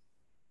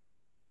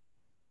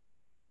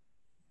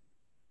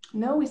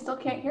 No, we still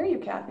can't hear you,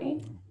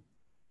 Kathy.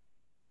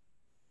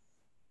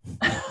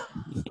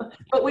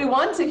 But we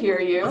want to hear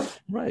you.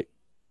 Right.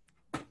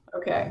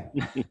 Okay.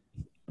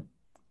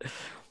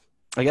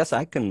 I guess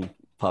I can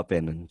pop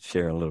in and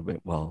share a little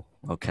bit while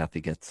Kathy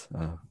gets,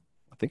 I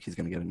think she's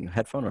going to get a new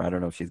headphone, or I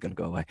don't know if she's going to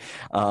go away.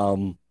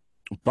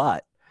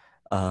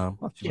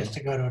 She has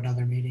to go to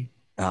another meeting.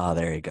 Oh,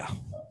 there you go.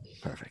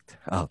 Perfect.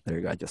 Oh, there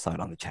you go. I just saw it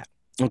on the chat.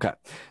 Okay.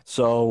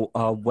 So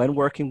when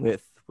working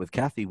with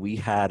Kathy, we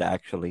had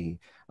actually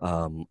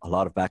a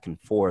lot of back and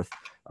forth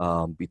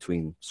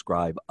between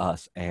Scribe,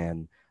 us,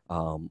 and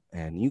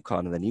UConn,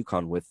 and then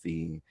UConn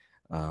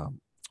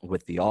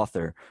with the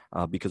author,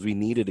 because we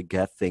needed to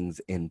get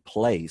things in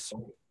place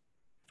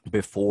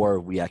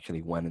before we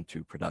actually went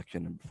into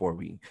production, and before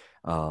we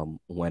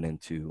went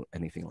into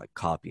anything like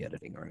copy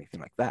editing or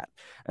anything like that.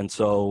 And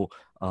so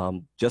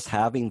just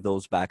having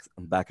those back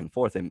and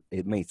forth, and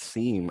it may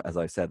seem, as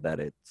I said,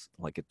 that it's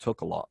like it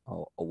took a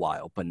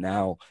while, but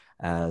now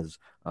as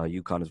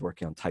UConn is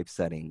working on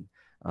typesetting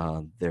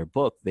their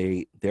book,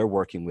 they're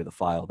working with a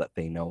file that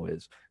they know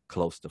is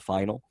close to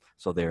final,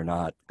 so they're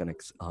not going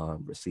to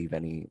receive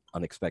any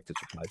unexpected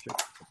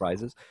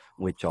surprises,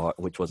 which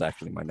was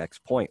actually my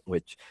next point.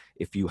 Which,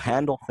 if you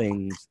handle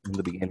things in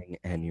the beginning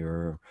and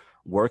you're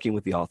working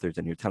with the authors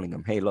and you're telling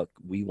them, hey, look,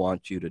 we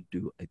want you to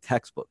do a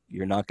textbook,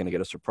 you're not going to get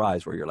a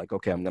surprise where you're like,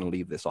 okay, I'm going to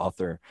leave this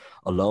author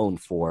alone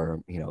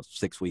for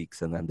 6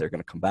 weeks, and then they're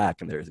going to come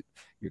back and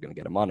you're going to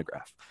get a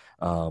monograph.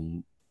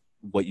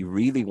 What you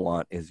really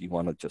want is you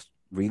want to just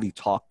really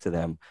talk to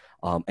them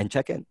and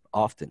check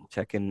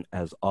in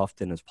as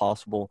often as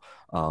possible.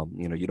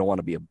 You don't want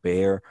to be a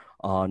bear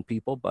on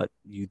people, but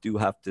you do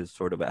have to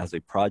sort of, as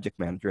a project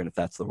manager, and if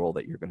that's the role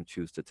that you're going to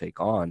choose to take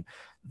on,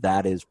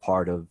 that is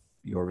part of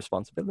your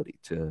responsibility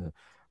to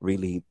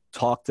really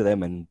talk to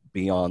them and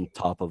be on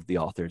top of the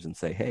authors and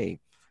say,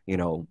 hey,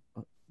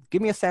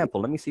 give me a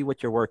sample, let me see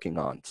what you're working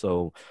on,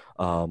 so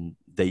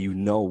that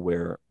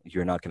where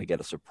you're not going to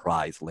get a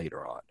surprise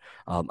later on.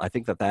 I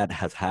think that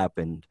has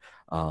happened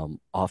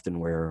often,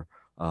 where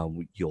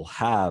you'll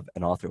have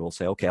an author will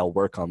say, okay, I'll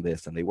work on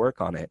this, and they work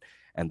on it,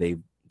 and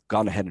they've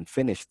gone ahead and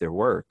finished their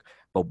work,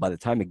 but by the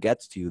time it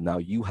gets to you, now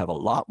you have a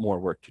lot more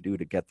work to do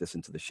to get this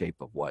into the shape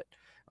of what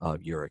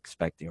you're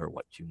expecting or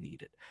what you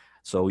needed.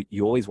 So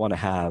you always want to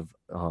have,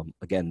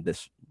 again,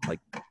 this like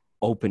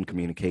open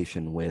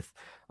communication with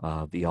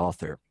the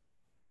author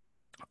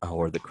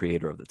or the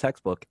creator of the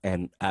textbook,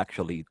 and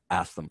actually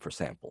ask them for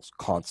samples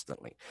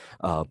constantly.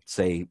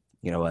 Say,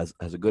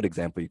 as a good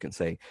example, you can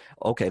say,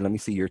 okay, let me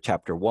see your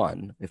chapter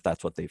 1, if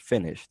that's what they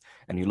finished,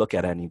 and you look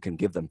at it and you can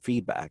give them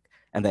feedback,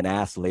 and then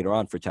ask later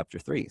on for chapter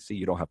 3. So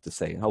you don't have to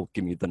say, oh,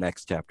 give me the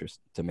next chapters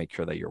to make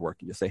sure that you're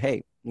working. Just say,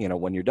 hey,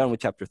 when you're done with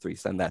chapter 3,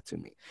 send that to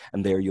me.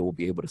 And there you will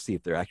be able to see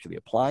if they're actually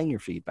applying your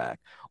feedback,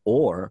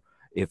 or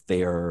if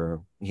they're,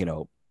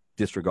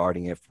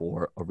 disregarding it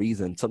for a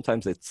reason.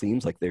 Sometimes it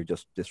seems like they're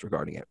just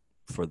disregarding it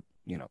for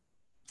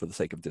the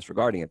sake of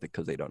disregarding it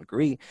because they don't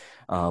agree,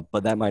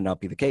 but that might not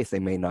be the case. They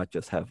may not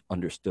just have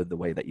understood the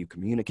way that you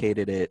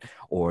communicated it,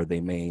 or they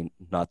may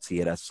not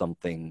see it as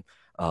something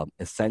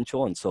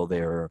essential, and so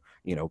they're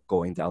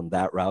going down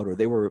that route, or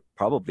they were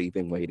probably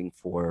even waiting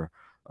for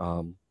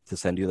to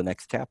send you the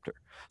next chapter.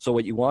 So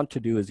what you want to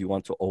do is you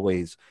want to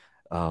always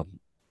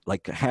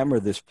like hammer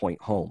this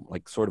point home,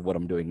 like sort of what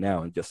I'm doing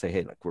now, and just say,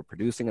 hey, like, we're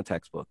producing a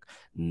textbook,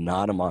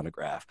 not a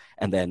monograph,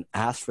 and then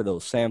ask for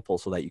those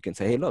samples so that you can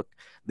say, hey, look,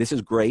 this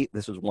is great,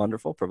 this is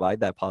wonderful,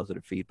 provide that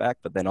positive feedback,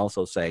 but then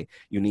also say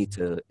you need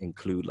to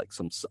include like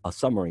a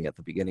summary at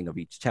the beginning of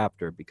each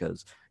chapter,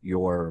 because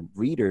your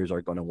readers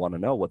are going to want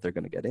to know what they're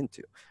going to get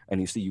into.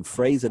 And you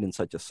phrase it in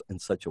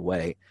such a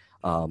way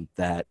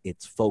that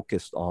it's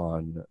focused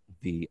on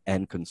the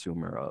end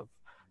consumer of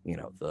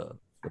the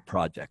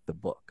project, the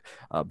book,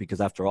 because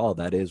after all,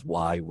 that is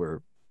why we're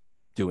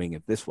doing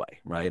it this way,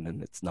 right?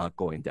 And it's not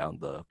going down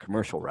the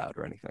commercial route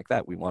or anything like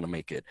that. We want to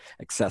make it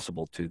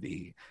accessible to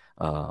the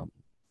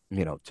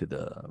to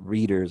the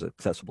readers,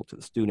 accessible to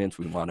the students.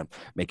 We want to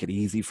make it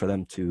easy for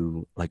them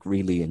to like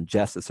really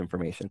ingest this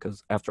information,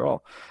 because after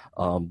all,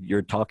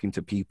 you're talking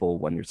to people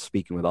when you're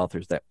speaking with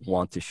authors that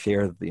want to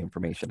share the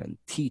information and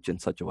teach in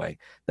such a way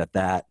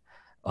that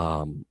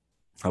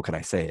how can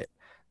I say it,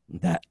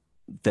 that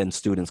then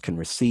students can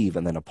receive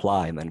and then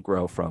apply and then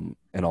grow from,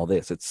 and all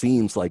this. It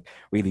seems like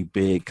really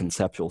big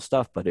conceptual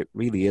stuff, but it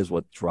really is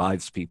what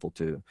drives people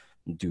to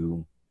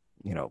do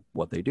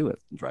what they do. It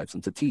drives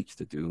them to teach,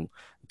 to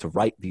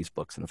write these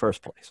books in the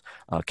first place.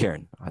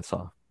 Karen, I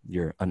saw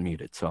you're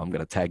unmuted, so I'm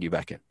going to tag you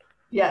back in.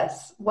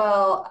 Yes,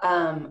 well,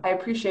 I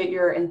appreciate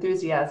your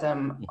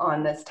enthusiasm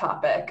on this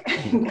topic,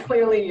 and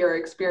clearly your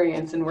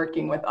experience in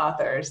working with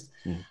authors.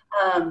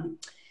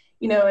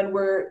 And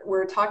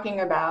we're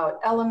talking about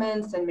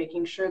elements and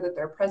making sure that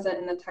they're present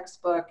in the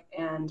textbook,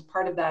 and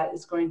part of that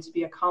is going to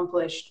be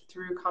accomplished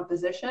through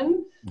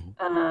composition,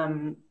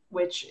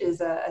 which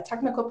is a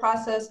technical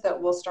process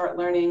that we'll start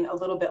learning a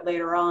little bit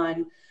later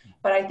on.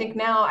 But I think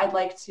now I'd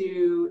like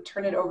to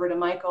turn it over to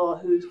Michael,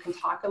 who can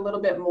talk a little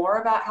bit more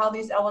about how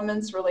these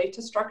elements relate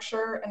to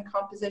structure and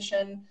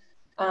composition.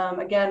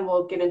 Again,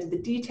 we'll get into the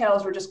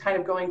details. We're just kind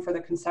of going for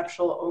the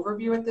conceptual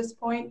overview at this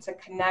point to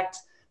connect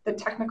the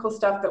technical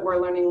stuff that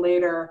we're learning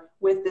later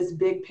with this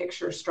big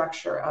picture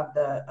structure of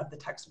the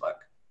textbook.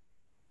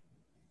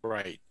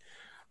 Right.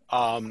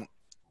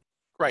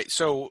 Right.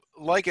 So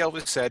like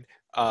Elvis said,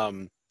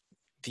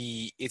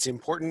 it's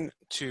important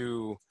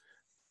to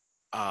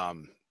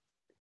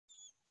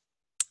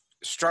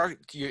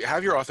you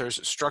have your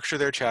authors structure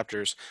their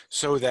chapters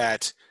so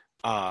that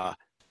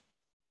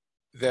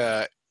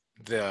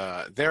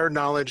their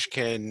knowledge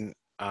can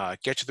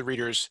get to the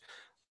readers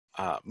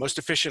most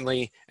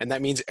efficiently, and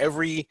that means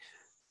every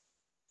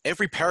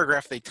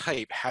paragraph they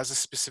type has a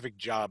specific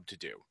job to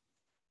do.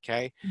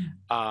 Okay,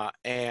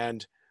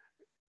 and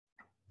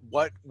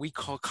what we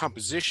call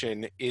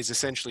composition is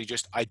essentially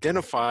just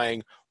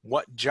identifying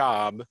what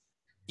job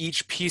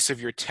each piece of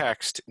your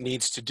text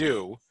needs to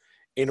do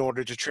in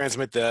order to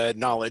transmit the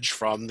knowledge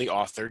from the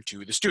author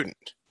to the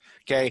student.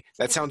 Okay,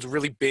 that sounds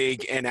really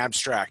big and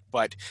abstract,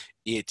 but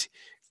you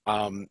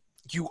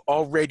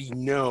already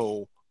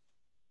know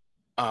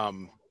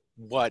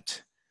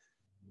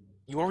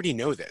you already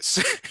know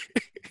this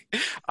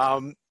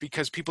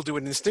because people do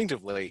it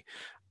instinctively.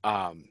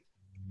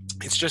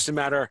 It's just a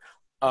matter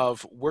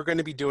of we're going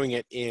to be doing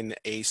it in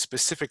a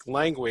specific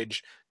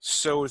language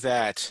so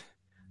that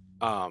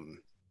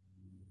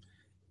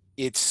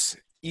it's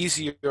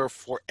easier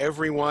for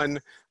everyone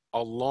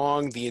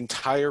along the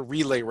entire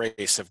relay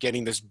race of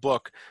getting this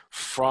book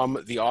from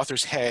the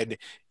author's head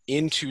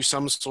into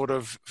some sort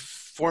of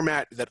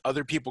format that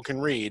other people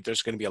can read.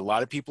 There's going to be a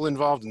lot of people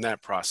involved in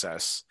that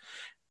process.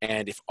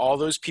 And if all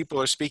those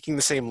people are speaking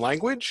the same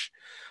language,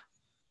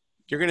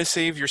 you're going to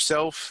save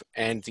yourself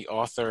and the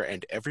author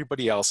and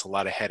everybody else a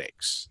lot of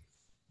headaches.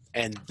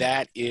 And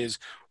that is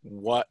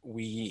what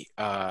the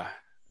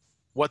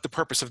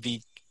purpose of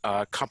the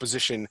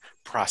composition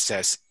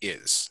process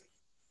is.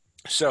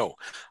 So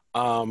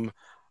I'm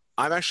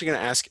actually going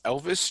to ask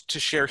Elvis to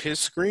share his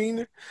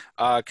screen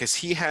because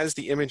he has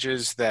the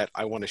images that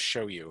I want to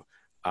show you.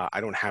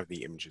 I don't have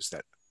the images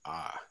that,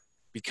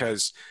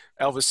 because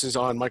Elvis is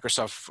on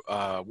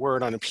Microsoft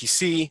Word on a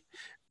PC,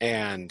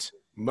 and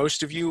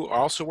most of you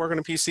also work on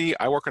a PC.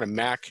 I work on a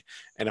Mac,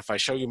 and if I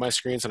show you my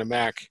screens on a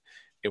Mac,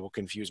 it will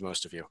confuse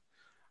most of you.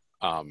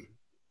 And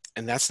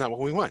that's not what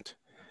we want.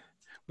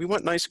 We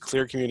want nice,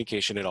 clear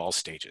communication at all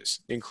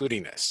stages,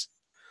 including this.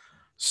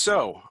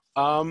 So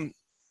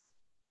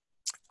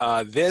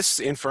this,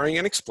 Inferring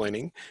and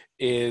Explaining,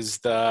 is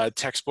the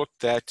textbook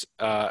that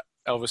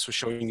Elvis was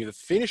showing you the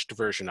finished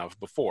version of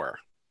before.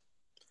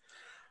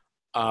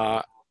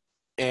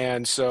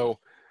 And so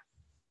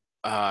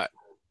I'm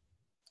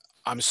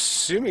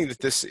assuming that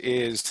this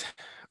is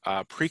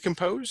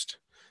pre-composed.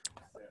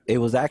 It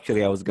was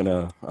actually, I was going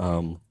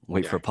to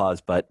wait for a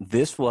pause, but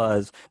this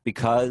was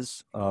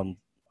because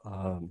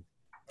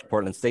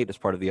Portland State is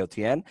part of the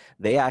OTN.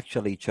 They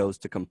actually chose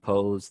to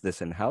compose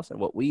this in-house. And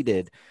what we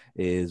did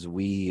is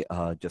we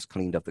just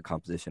cleaned up the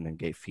composition and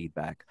gave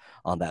feedback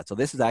on that. So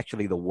this is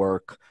actually the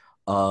work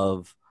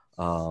of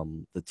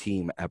the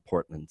team at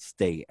Portland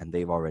State, and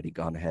they've already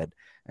gone ahead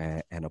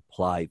and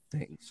applied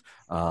things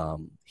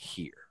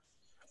here.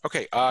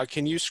 Okay,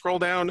 can you scroll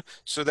down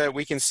so that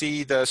we can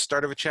see the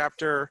start of a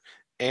chapter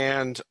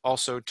and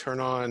also turn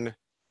on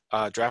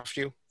draft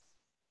view?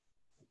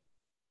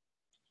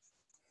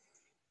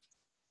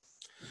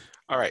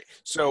 All right,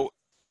 so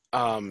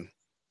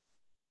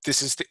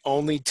this is the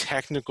only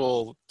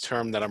technical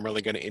term that I'm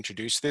really going to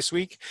introduce this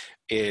week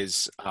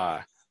is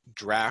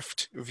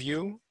draft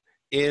view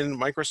in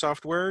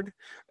Microsoft Word.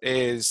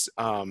 Is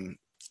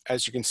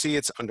as you can see,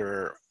 it's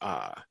under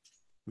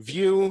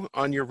view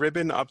on your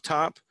ribbon up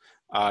top.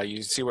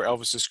 You see where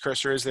Elvis's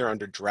cursor is there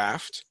under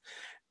draft.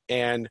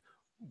 And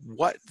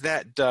what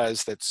that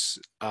does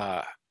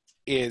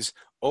is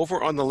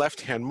over on the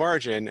left-hand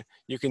margin,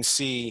 you can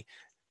see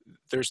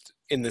there's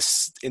in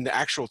the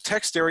actual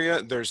text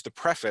area, there's the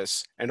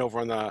preface, and over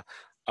on the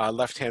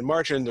left-hand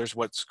margin, there's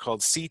what's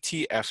called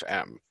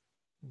CTFM.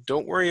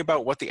 Don't worry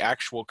about what the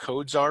actual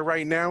codes are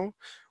right now.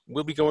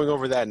 We'll be going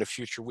over that in a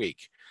future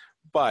week.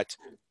 But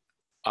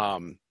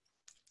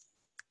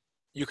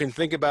you can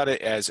think about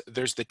it as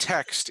there's the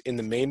text in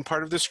the main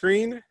part of the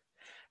screen,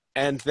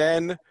 and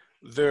then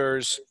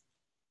there's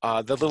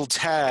the little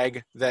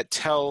tag that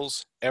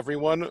tells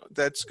everyone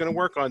that's going to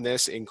work on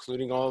this,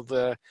 including all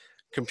the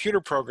computer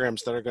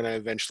programs that are going to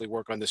eventually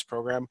work on this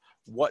program,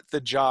 what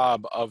the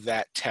job of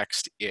that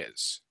text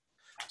is.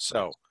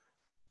 So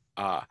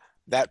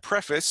that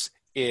preface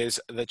is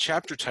the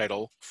chapter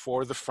title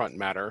for the front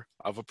matter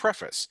of a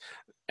preface.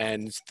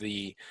 And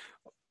the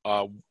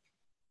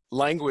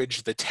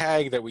language, the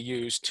tag that we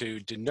use to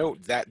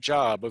denote that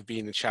job of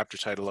being the chapter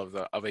title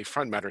of a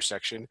front matter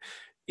section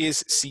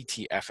is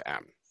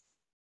CTFM.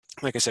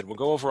 Like I said, we'll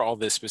go over all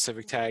the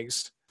specific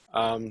tags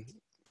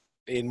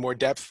in more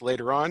depth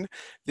later on.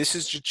 This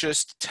is to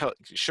just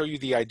show you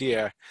the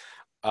idea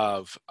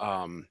of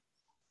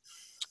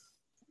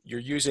you're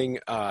using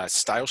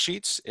style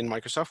sheets in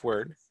Microsoft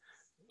Word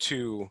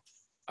to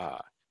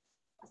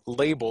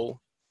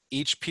label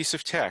each piece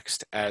of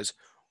text as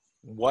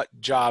what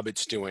job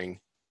it's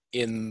doing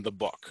in the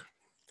book.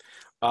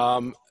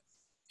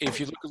 If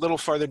you look a little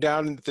farther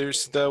down,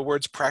 there's the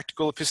words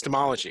practical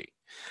epistemology.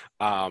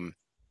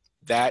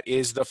 That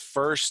is the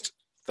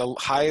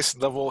highest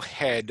level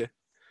head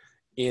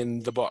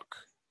in the book,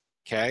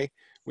 okay?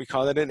 We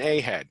call it an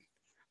A head.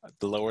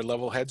 The lower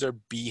level heads are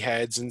B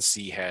heads and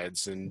C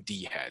heads and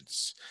D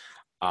heads.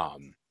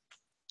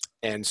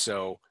 And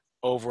so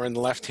over in the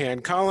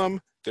left-hand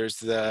column, there's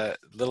the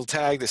little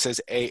tag that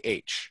says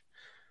AH.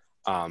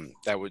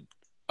 That would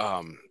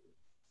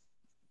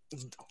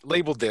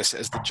label this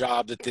as the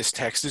job that this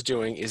text is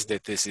doing, is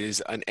that this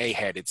is an A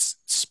head. It's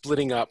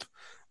splitting up,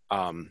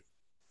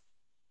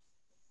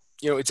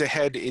 it's a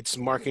head, it's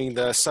marking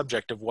the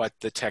subject of what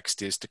the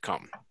text is to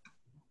come.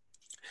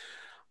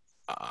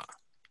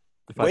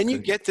 When you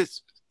get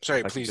this,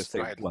 sorry, please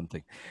go ahead. One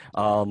thing.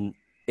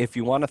 If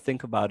you want to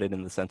think about it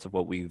in the sense of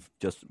what we've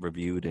just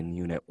reviewed in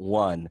Unit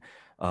 1,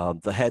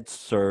 the heads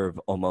serve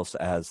almost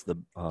as the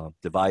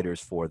dividers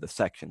for the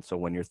section. So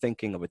when you're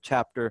thinking of a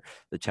chapter,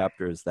 the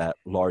chapter is that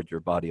larger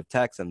body of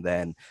text, and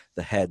then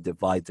the head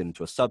divides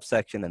into a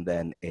subsection, and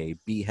then a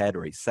B head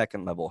or a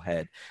second level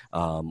head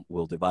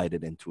will divide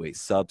it into a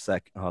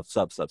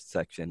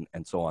subsection,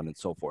 and so on and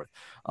so forth.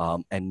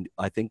 And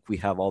I think we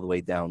have all the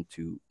way down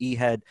to E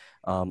head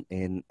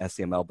in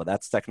SCML, but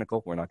that's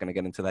technical. We're not going to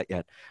get into that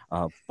yet.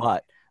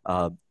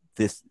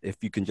 This, if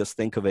you can just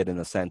think of it in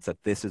the sense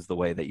that this is the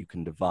way that you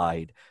can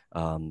divide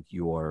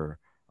your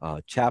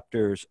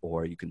chapters,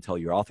 or you can tell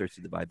your authors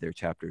to divide their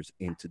chapters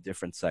into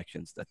different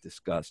sections that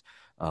discuss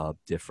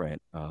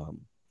different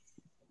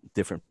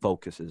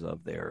focuses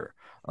of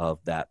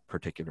that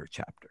particular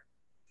chapter.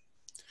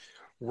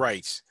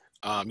 Right.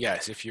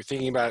 Yes. If you're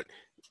thinking about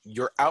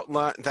your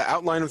outline, the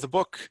outline of the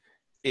book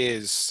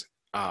is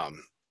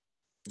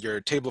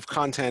your table of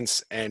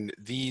contents, and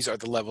these are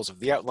the levels of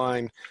the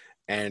outline.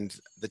 And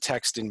the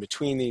text in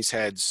between these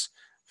heads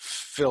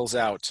fills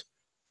out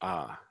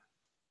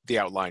the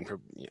outline,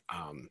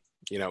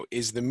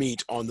 is the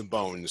meat on the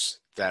bones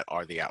that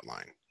are the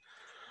outline.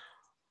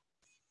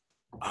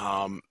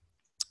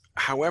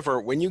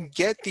 However, when you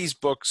get these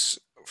books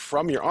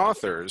from your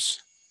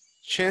authors,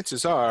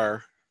 chances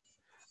are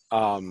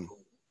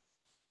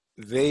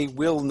they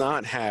will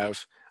not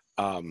have,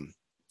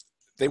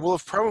 they will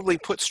have probably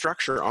put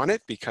structure on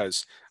it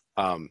because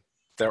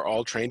they're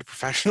all trained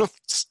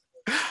professionals.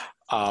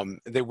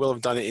 They will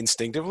have done it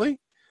instinctively,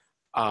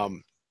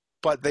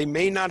 but they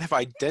may not have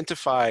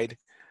identified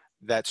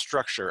that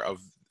structure of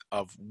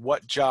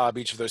what job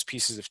each of those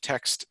pieces of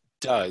text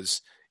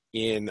does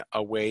in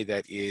a way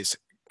that is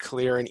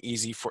clear and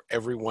easy for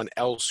everyone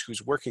else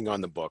who's working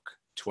on the book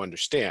to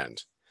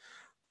understand.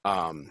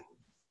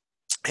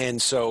 And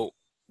so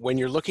when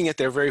you're looking at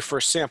their very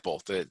first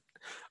sample, that,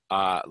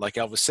 like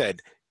Elvis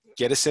said,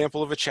 get a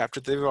sample of a chapter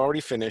that they've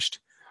already finished,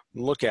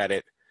 look at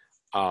it.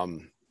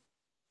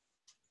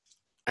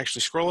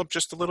 Actually, scroll up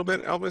just a little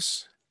bit,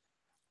 Elvis.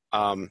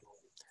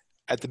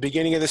 At the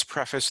beginning of this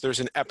preface, there's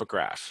an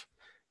epigraph,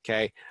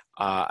 okay?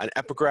 An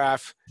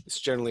epigraph is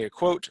generally a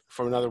quote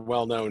from another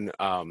well-known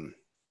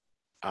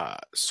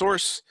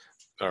source,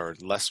 or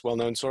less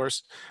well-known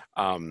source,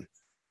 and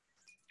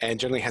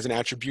generally has an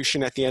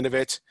attribution at the end of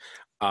it.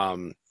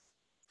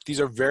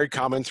 These are very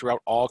common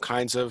throughout all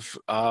kinds of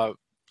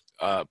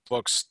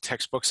books,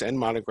 textbooks, and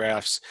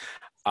monographs.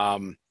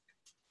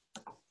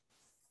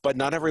 But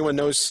not everyone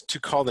knows to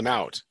call them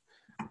out.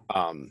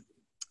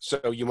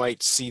 So you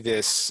might see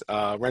this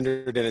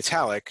rendered in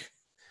italic.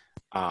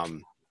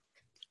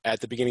 At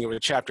the beginning of a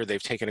chapter,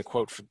 they've taken a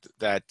quote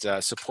that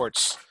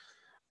supports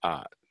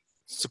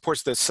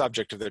the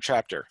subject of their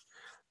chapter.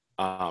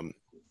 And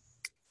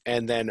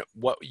then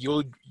what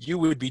you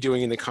would be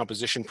doing in the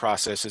composition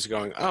process is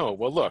going, oh,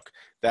 well, look,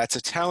 that's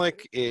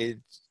italic.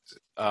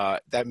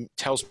 That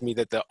tells me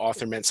that the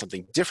author meant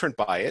something different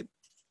by it.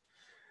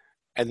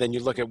 And then you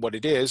look at what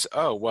it is.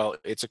 Oh, well,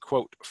 it's a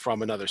quote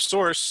from another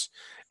source.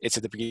 it's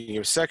at the beginning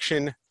of a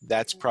section,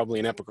 that's probably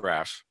an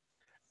epigraph.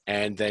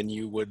 And then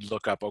you would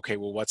look up, okay,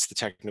 well, what's the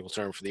technical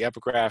term for the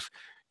epigraph?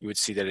 You would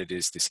see that it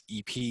is this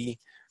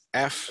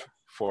EPF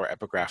for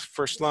epigraph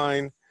first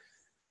line.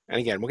 And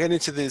again, we'll get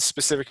into the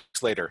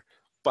specifics later,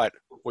 but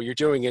what you're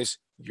doing is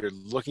you're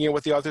looking at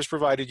what the author's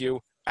provided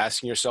you,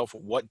 asking yourself,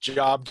 what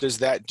job does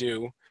that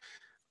do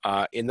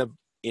in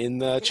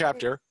the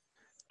chapter,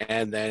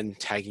 and then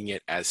tagging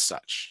it as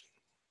such.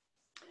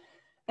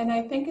 And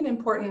I think an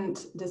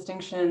important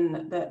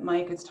distinction that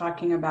Mike is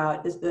talking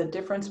about is the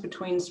difference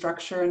between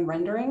structure and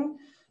rendering.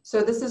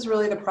 So this is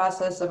really the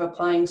process of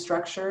applying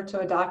structure to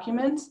a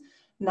document,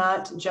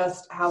 not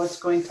just how it's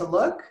going to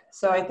look.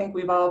 So I think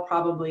we've all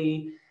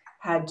probably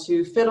had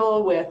to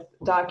fiddle with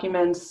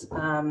documents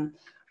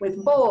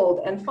with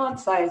bold and font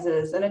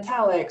sizes and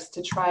italics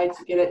to try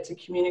to get it to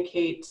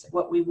communicate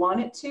what we want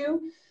it to.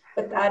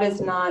 But that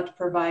is not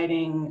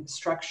providing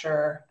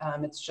structure.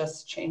 It's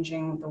just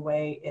changing the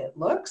way it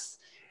looks.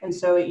 And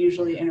so it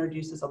usually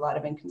introduces a lot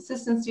of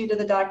inconsistency to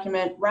the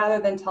document rather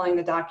than telling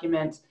the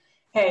document,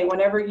 hey,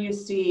 whenever you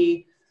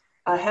see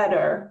a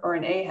header or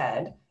an A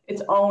head,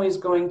 it's always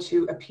going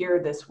to appear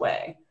this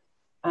way.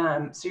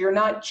 So you're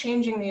not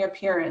changing the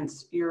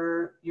appearance,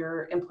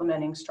 you're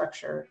implementing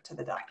structure to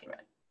the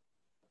document.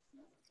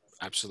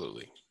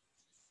 Absolutely.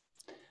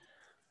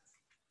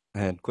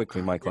 And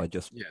quickly, Michael, I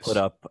just Yes. put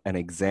up an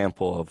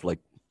example of, like,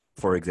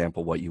 for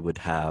example, what you would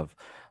have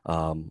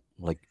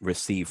like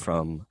receive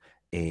from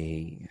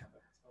an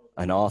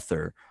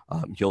author.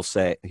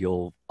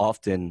 You'll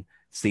often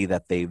see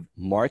that they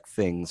mark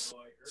things,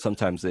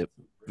 sometimes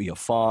via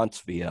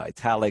fonts, via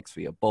italics,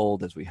 via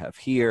bold, as we have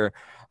here,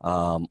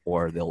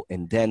 or they'll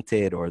indent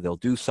it, or they'll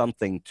do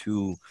something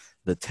to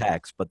the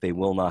text, but they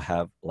will not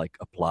have like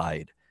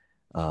applied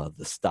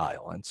the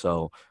style. And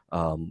so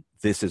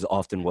this is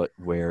often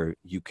where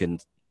you can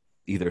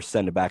either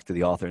send it back to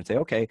the author and say,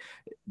 okay,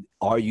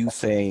 are you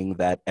saying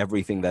that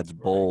everything that's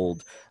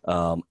bold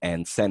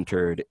and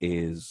centered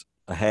is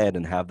ahead,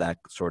 and have that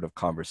sort of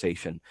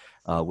conversation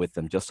with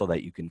them, just so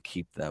that you can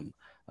keep them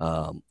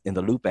in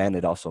the loop. And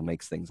it also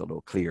makes things a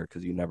little clearer,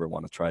 because you never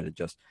want to try to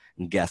just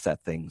guess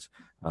at things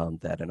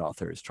that an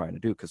author is trying to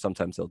do, because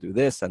sometimes they'll do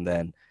this, and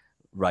then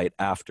right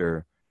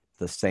after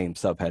the same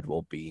subhead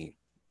will be,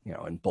 you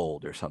know, in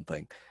bold or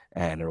something,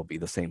 and it'll be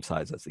the same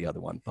size as the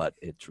other one, but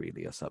it's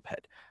really a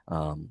subhead.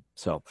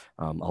 So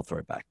I'll throw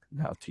it back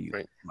now to you,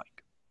 Right. Mike.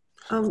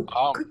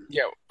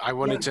 Yeah, I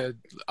wanted to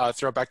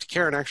throw it back to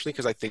Karen, actually,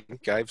 because I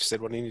think I've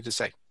said what I needed to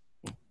say.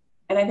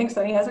 And I think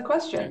Sunny has a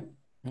question.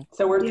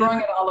 So we're throwing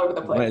it all over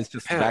the Well, place. it's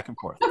just back and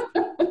forth.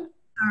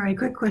 All right,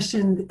 quick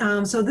question.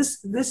 So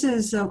this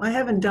is, I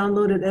haven't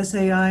downloaded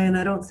SAI, and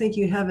I don't think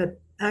you have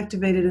it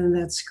activated in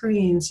that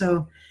screen.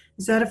 So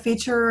is that a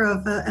feature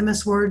of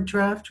MS Word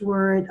Draft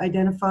where it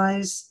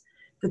identifies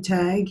the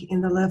tag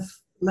in the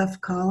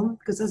left column?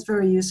 Because that's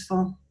very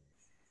useful.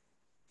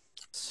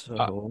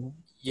 So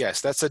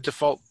Yes, that's a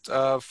default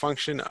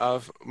function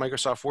of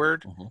Microsoft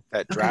Word,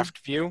 that draft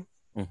view.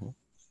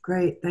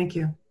 Great, thank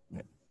you.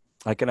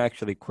 I can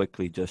actually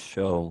quickly just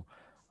show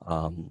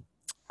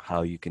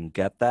how you can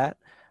get that,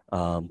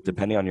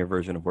 depending on your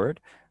version of Word.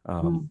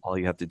 All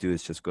you have to do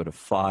is just go to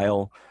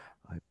File.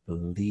 I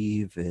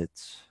believe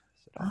it's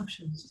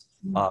Options.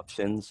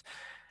 Options.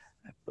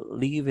 I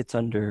believe it's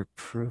under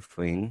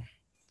Proofing.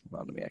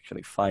 Well, let me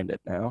actually find it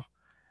now.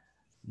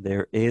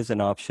 There is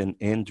an option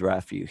in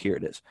Draft View. Here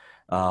it is.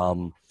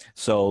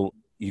 So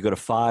you go to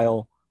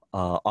File,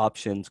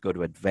 Options, go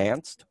to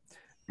Advanced,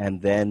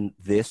 and then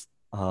this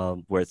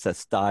where it says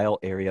Style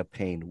Area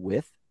Pane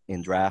Width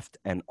in Draft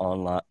and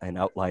Online and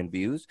Outline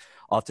Views.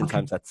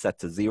 Oftentimes that's set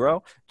to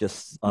 0.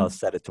 Just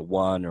set it to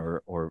 1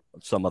 or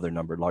some other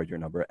number, larger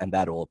number, and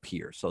that will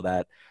appear. So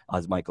that,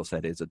 as Michael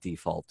said, is a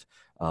default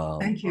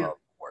Thank you.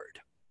 Word.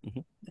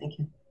 Thank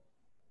you.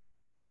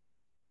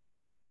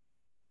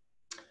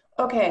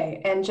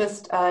 Okay, and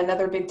just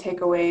another big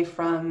takeaway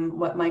from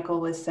what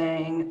Michael was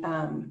saying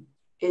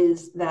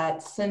is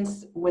that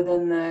since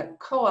within the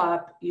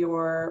co-op,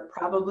 you're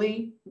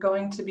probably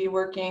going to be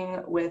working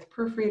with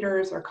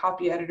proofreaders or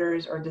copy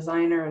editors or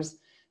designers,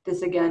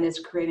 this again is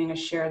creating a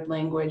shared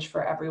language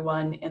for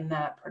everyone in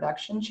that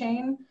production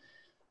chain.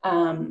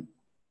 And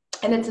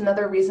it's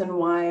another reason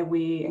why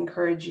we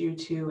encourage you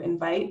to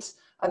invite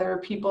other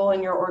people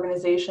in your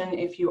organization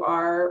if you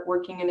are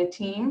working in a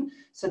team,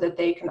 so that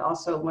they can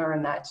also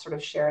learn that sort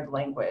of shared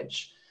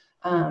language.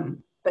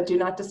 But do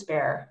not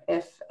despair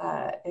if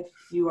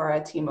you are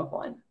a team of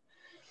one.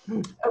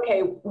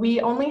 Okay, we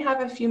only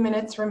have a few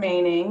minutes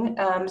remaining.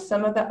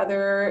 Some of the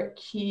other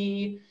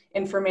key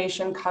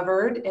information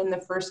covered in the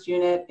first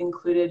unit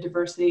included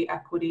diversity,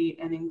 equity,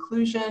 and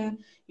inclusion,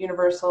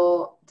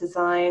 universal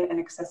design, and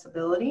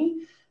accessibility.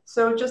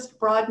 So just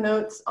broad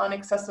notes on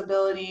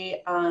accessibility.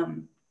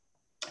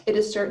 It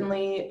is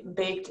certainly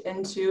baked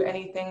into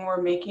anything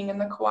we're making in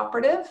the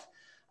cooperative.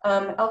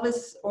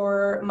 Elvis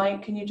or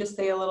Mike, can you just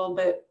say a little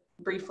bit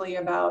briefly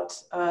about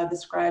the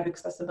Scribe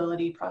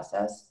accessibility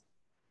process?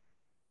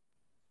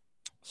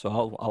 So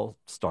I'll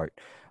start.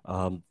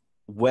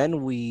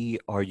 when we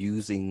are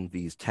using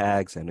these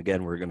tags, and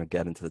again, we're going to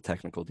get into the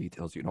technical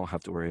details, you don't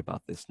have to worry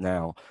about this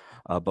now,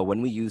 but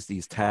when we use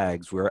these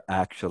tags, we're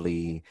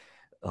actually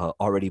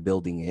already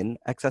building in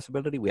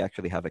accessibility. We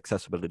actually have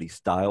accessibility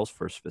styles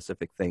for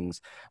specific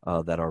things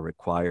that are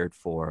required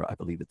for, I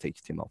believe it's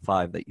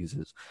HTML5 that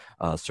uses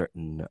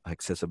certain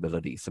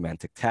accessibility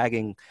semantic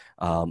tagging.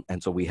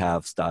 And so we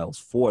have styles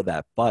for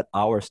that, but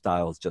our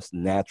styles just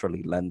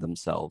naturally lend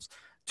themselves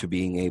to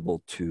being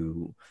able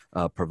to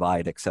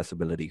provide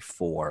accessibility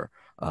for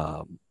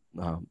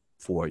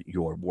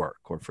your work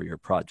or for your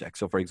project.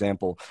 So for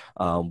example,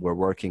 we're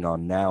working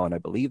on now, and I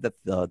believe that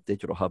the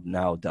Digital Hub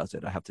now does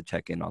it. I have to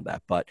check in on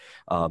that, but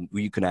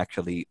you can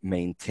actually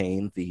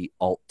maintain the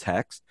alt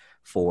text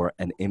for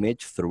an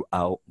image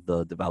throughout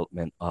the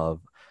development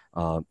of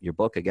your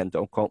book. Again,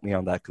 don't quote me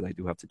on that because I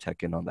do have to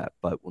check in on that,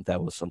 but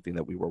that was something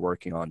that we were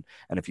working on.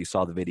 And if you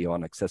saw the video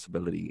on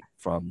accessibility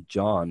from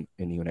John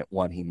in Unit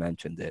 1, he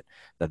mentioned it,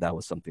 that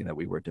was something that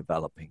we were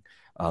developing.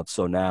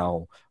 So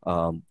now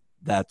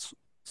that's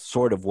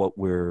sort of what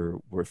we're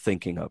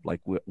thinking of.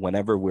 Like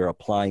whenever we're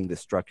applying this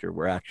structure,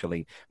 we're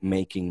actually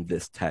making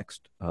this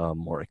text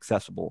more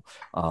accessible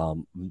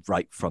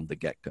right from the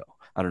get-go.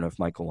 I don't know if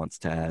Michael wants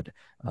to add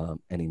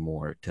any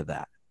more to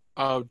that.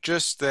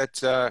 Just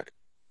that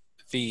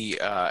the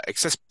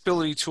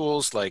accessibility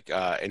tools like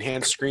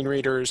enhanced screen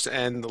readers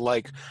and the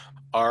like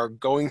are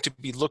going to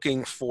be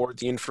looking for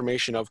the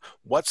information of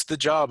what's the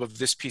job of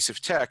this piece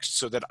of text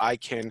so that I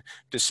can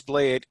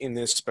display it in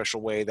this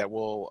special way that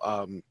will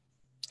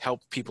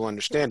help people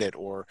understand it,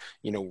 or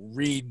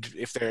read,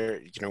 if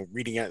they're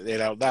reading it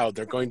out loud,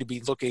 they're going to be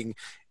looking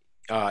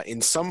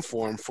in some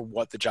form for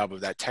what the job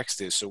of that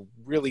text is. So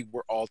really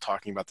we're all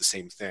talking about the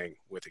same thing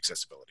with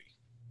accessibility.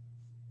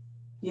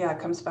 Yeah, it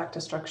comes back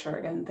to structure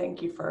again.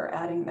 Thank you for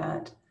adding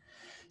that.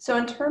 So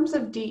in terms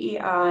of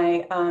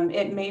DEI,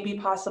 it may be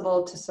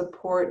possible to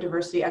support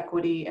diversity,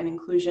 equity, and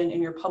inclusion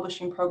in your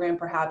publishing program,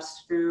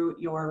 perhaps through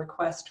your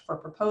request for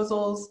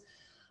proposals.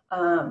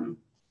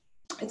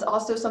 It's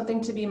also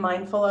something to be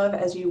mindful of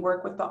as you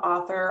work with the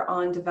author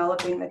on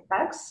developing the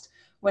text,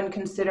 when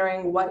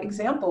considering what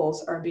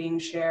examples are being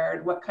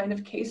shared, what kind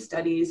of case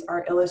studies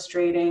are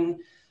illustrating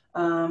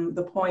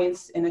the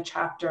points in a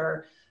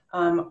chapter.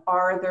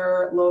 Are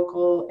there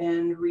local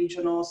and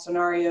regional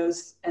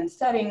scenarios and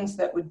settings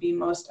that would be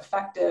most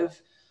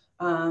effective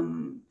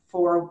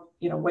for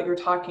what you're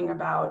talking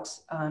about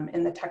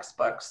in the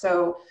textbook?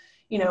 So,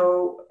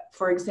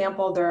 for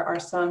example, there are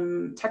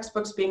some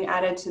textbooks being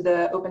added to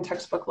the Open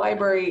Textbook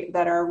Library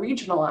that are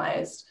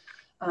regionalized.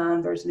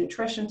 There's a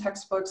nutrition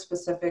textbook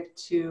specific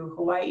to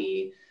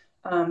Hawaii.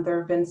 There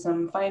have been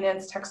some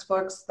finance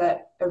textbooks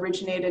that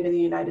originated in the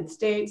United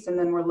States and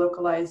then were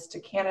localized to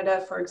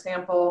Canada, for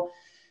example.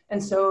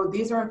 And so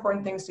these are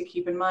important things to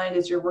keep in mind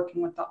as you're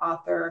working with the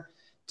author,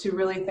 to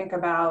really think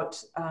about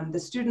the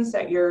students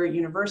at your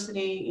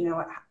university,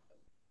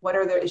 what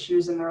are their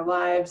issues in their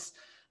lives?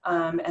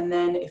 And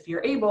then if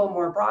you're able,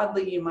 more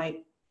broadly, you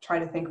might try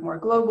to think more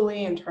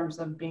globally in terms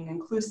of being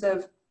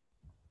inclusive.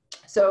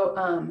 So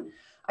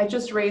I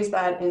just raised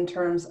that in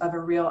terms of a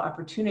real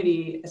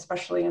opportunity,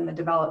 especially in the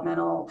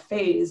developmental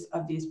phase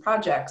of these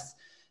projects,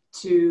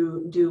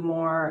 to do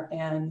more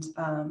and,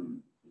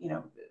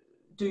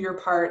 do your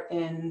part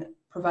in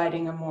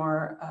providing a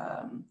more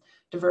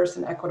diverse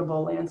and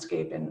equitable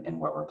landscape in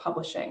what we're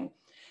publishing.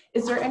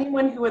 Is there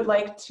anyone who would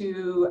like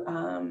to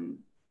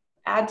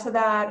add to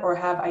that or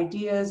have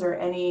ideas or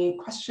any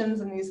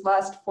questions in these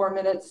last 4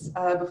 minutes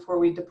before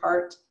we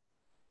depart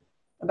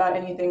about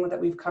anything that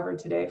we've covered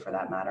today, for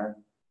that matter?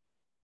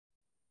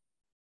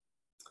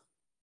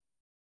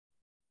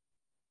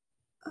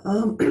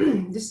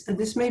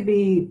 This may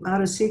be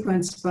out of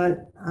sequence,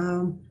 but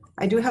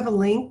I do have a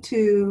link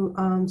to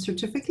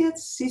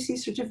certificates, CC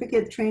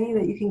certificate training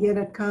that you can get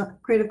at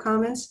Creative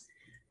Commons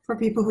for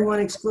people who want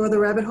to explore the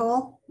rabbit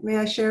hole. May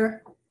I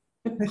share?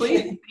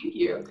 Please, thank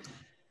you.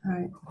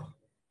 All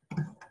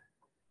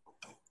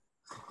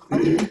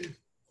right.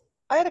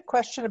 I had a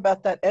question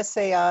about that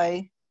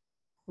SAI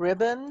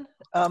ribbon.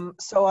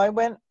 So I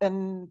went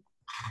and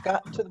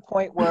got to the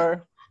point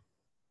where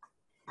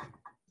it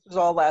was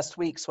all last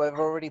week, so I've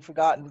already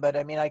forgotten. But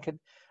I mean, I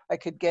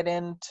could get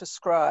into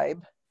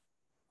Scribe,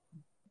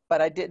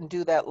 but I didn't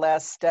do that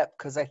last step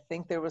because I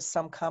think there was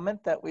some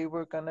comment that we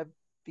were going to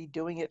be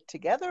doing it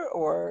together,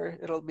 or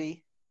it'll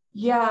be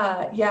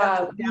yeah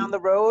down the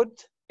road.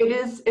 It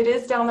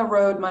is down the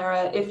road,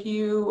 Myra. If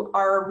you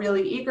are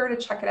really eager to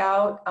check it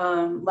out,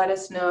 let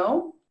us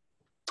know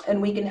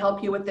and we can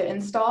help you with the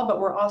install, but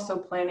we're also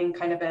planning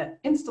kind of an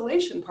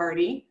installation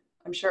party.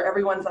 I'm sure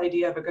everyone's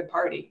idea of a good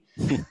party,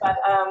 but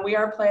we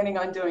are planning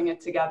on doing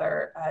it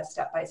together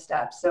step by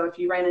step. So if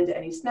you ran into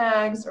any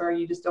snags or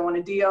you just don't want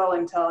to deal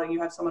until you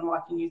have someone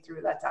walking you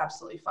through, that's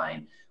absolutely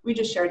fine. We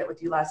just shared it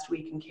with you last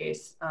week in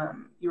case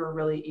you were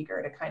really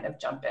eager to kind of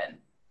jump in.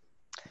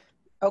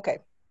 Okay.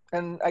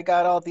 And I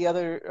got all the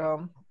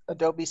other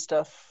Adobe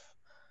stuff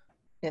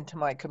into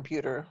my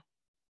computer.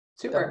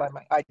 Super. Done by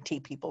my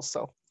IT people,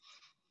 so.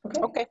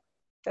 Okay,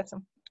 that's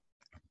them.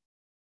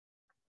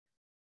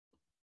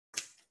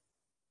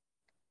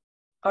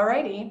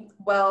 Alrighty,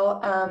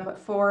 well,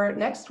 for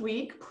next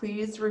week,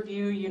 please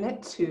review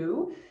Unit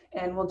 2,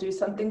 and we'll do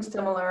something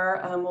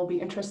similar. We'll be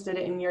interested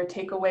in your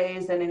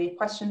takeaways and any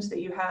questions that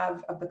you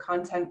have of the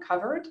content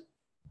covered.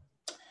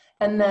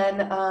 And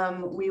then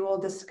we will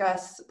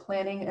discuss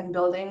planning and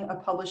building a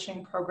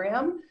publishing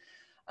program.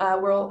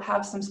 We'll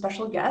have some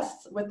special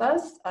guests with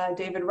us.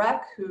 David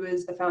Reck, who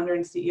is the founder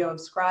and CEO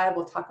of Scribe,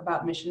 will talk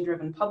about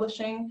mission-driven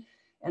publishing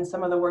and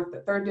some of the work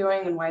that they're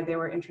doing and why they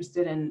were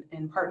interested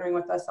in partnering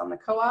with us on the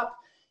co-op.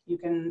 You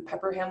can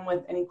pepper him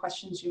with any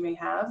questions you may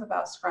have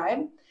about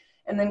Scribe.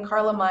 And then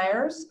Carla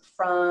Myers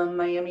from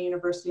Miami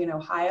University in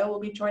Ohio will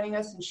be joining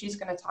us, and she's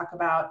going to talk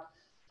about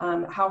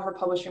how her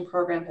publishing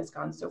program has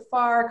gone so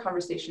far,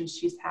 conversations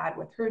she's had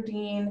with her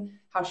dean,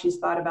 how she's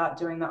thought about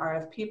doing the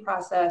RFP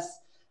process.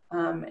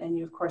 And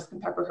you, of course, can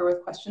pepper her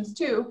with questions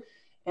too.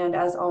 And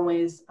as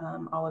always,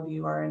 all of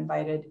you are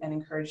invited and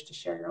encouraged to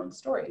share your own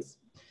stories.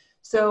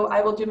 So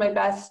I will do my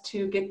best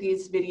to get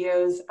these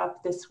videos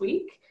up this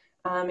week.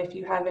 If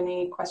you have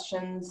any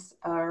questions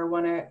or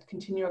want to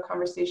continue a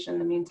conversation in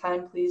the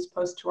meantime, please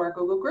post to our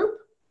Google group.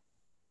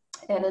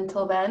 And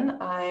until then,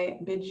 I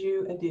bid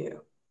you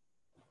adieu.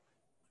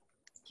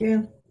 Thank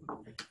you.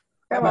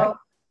 Farewell.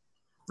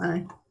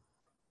 Bye.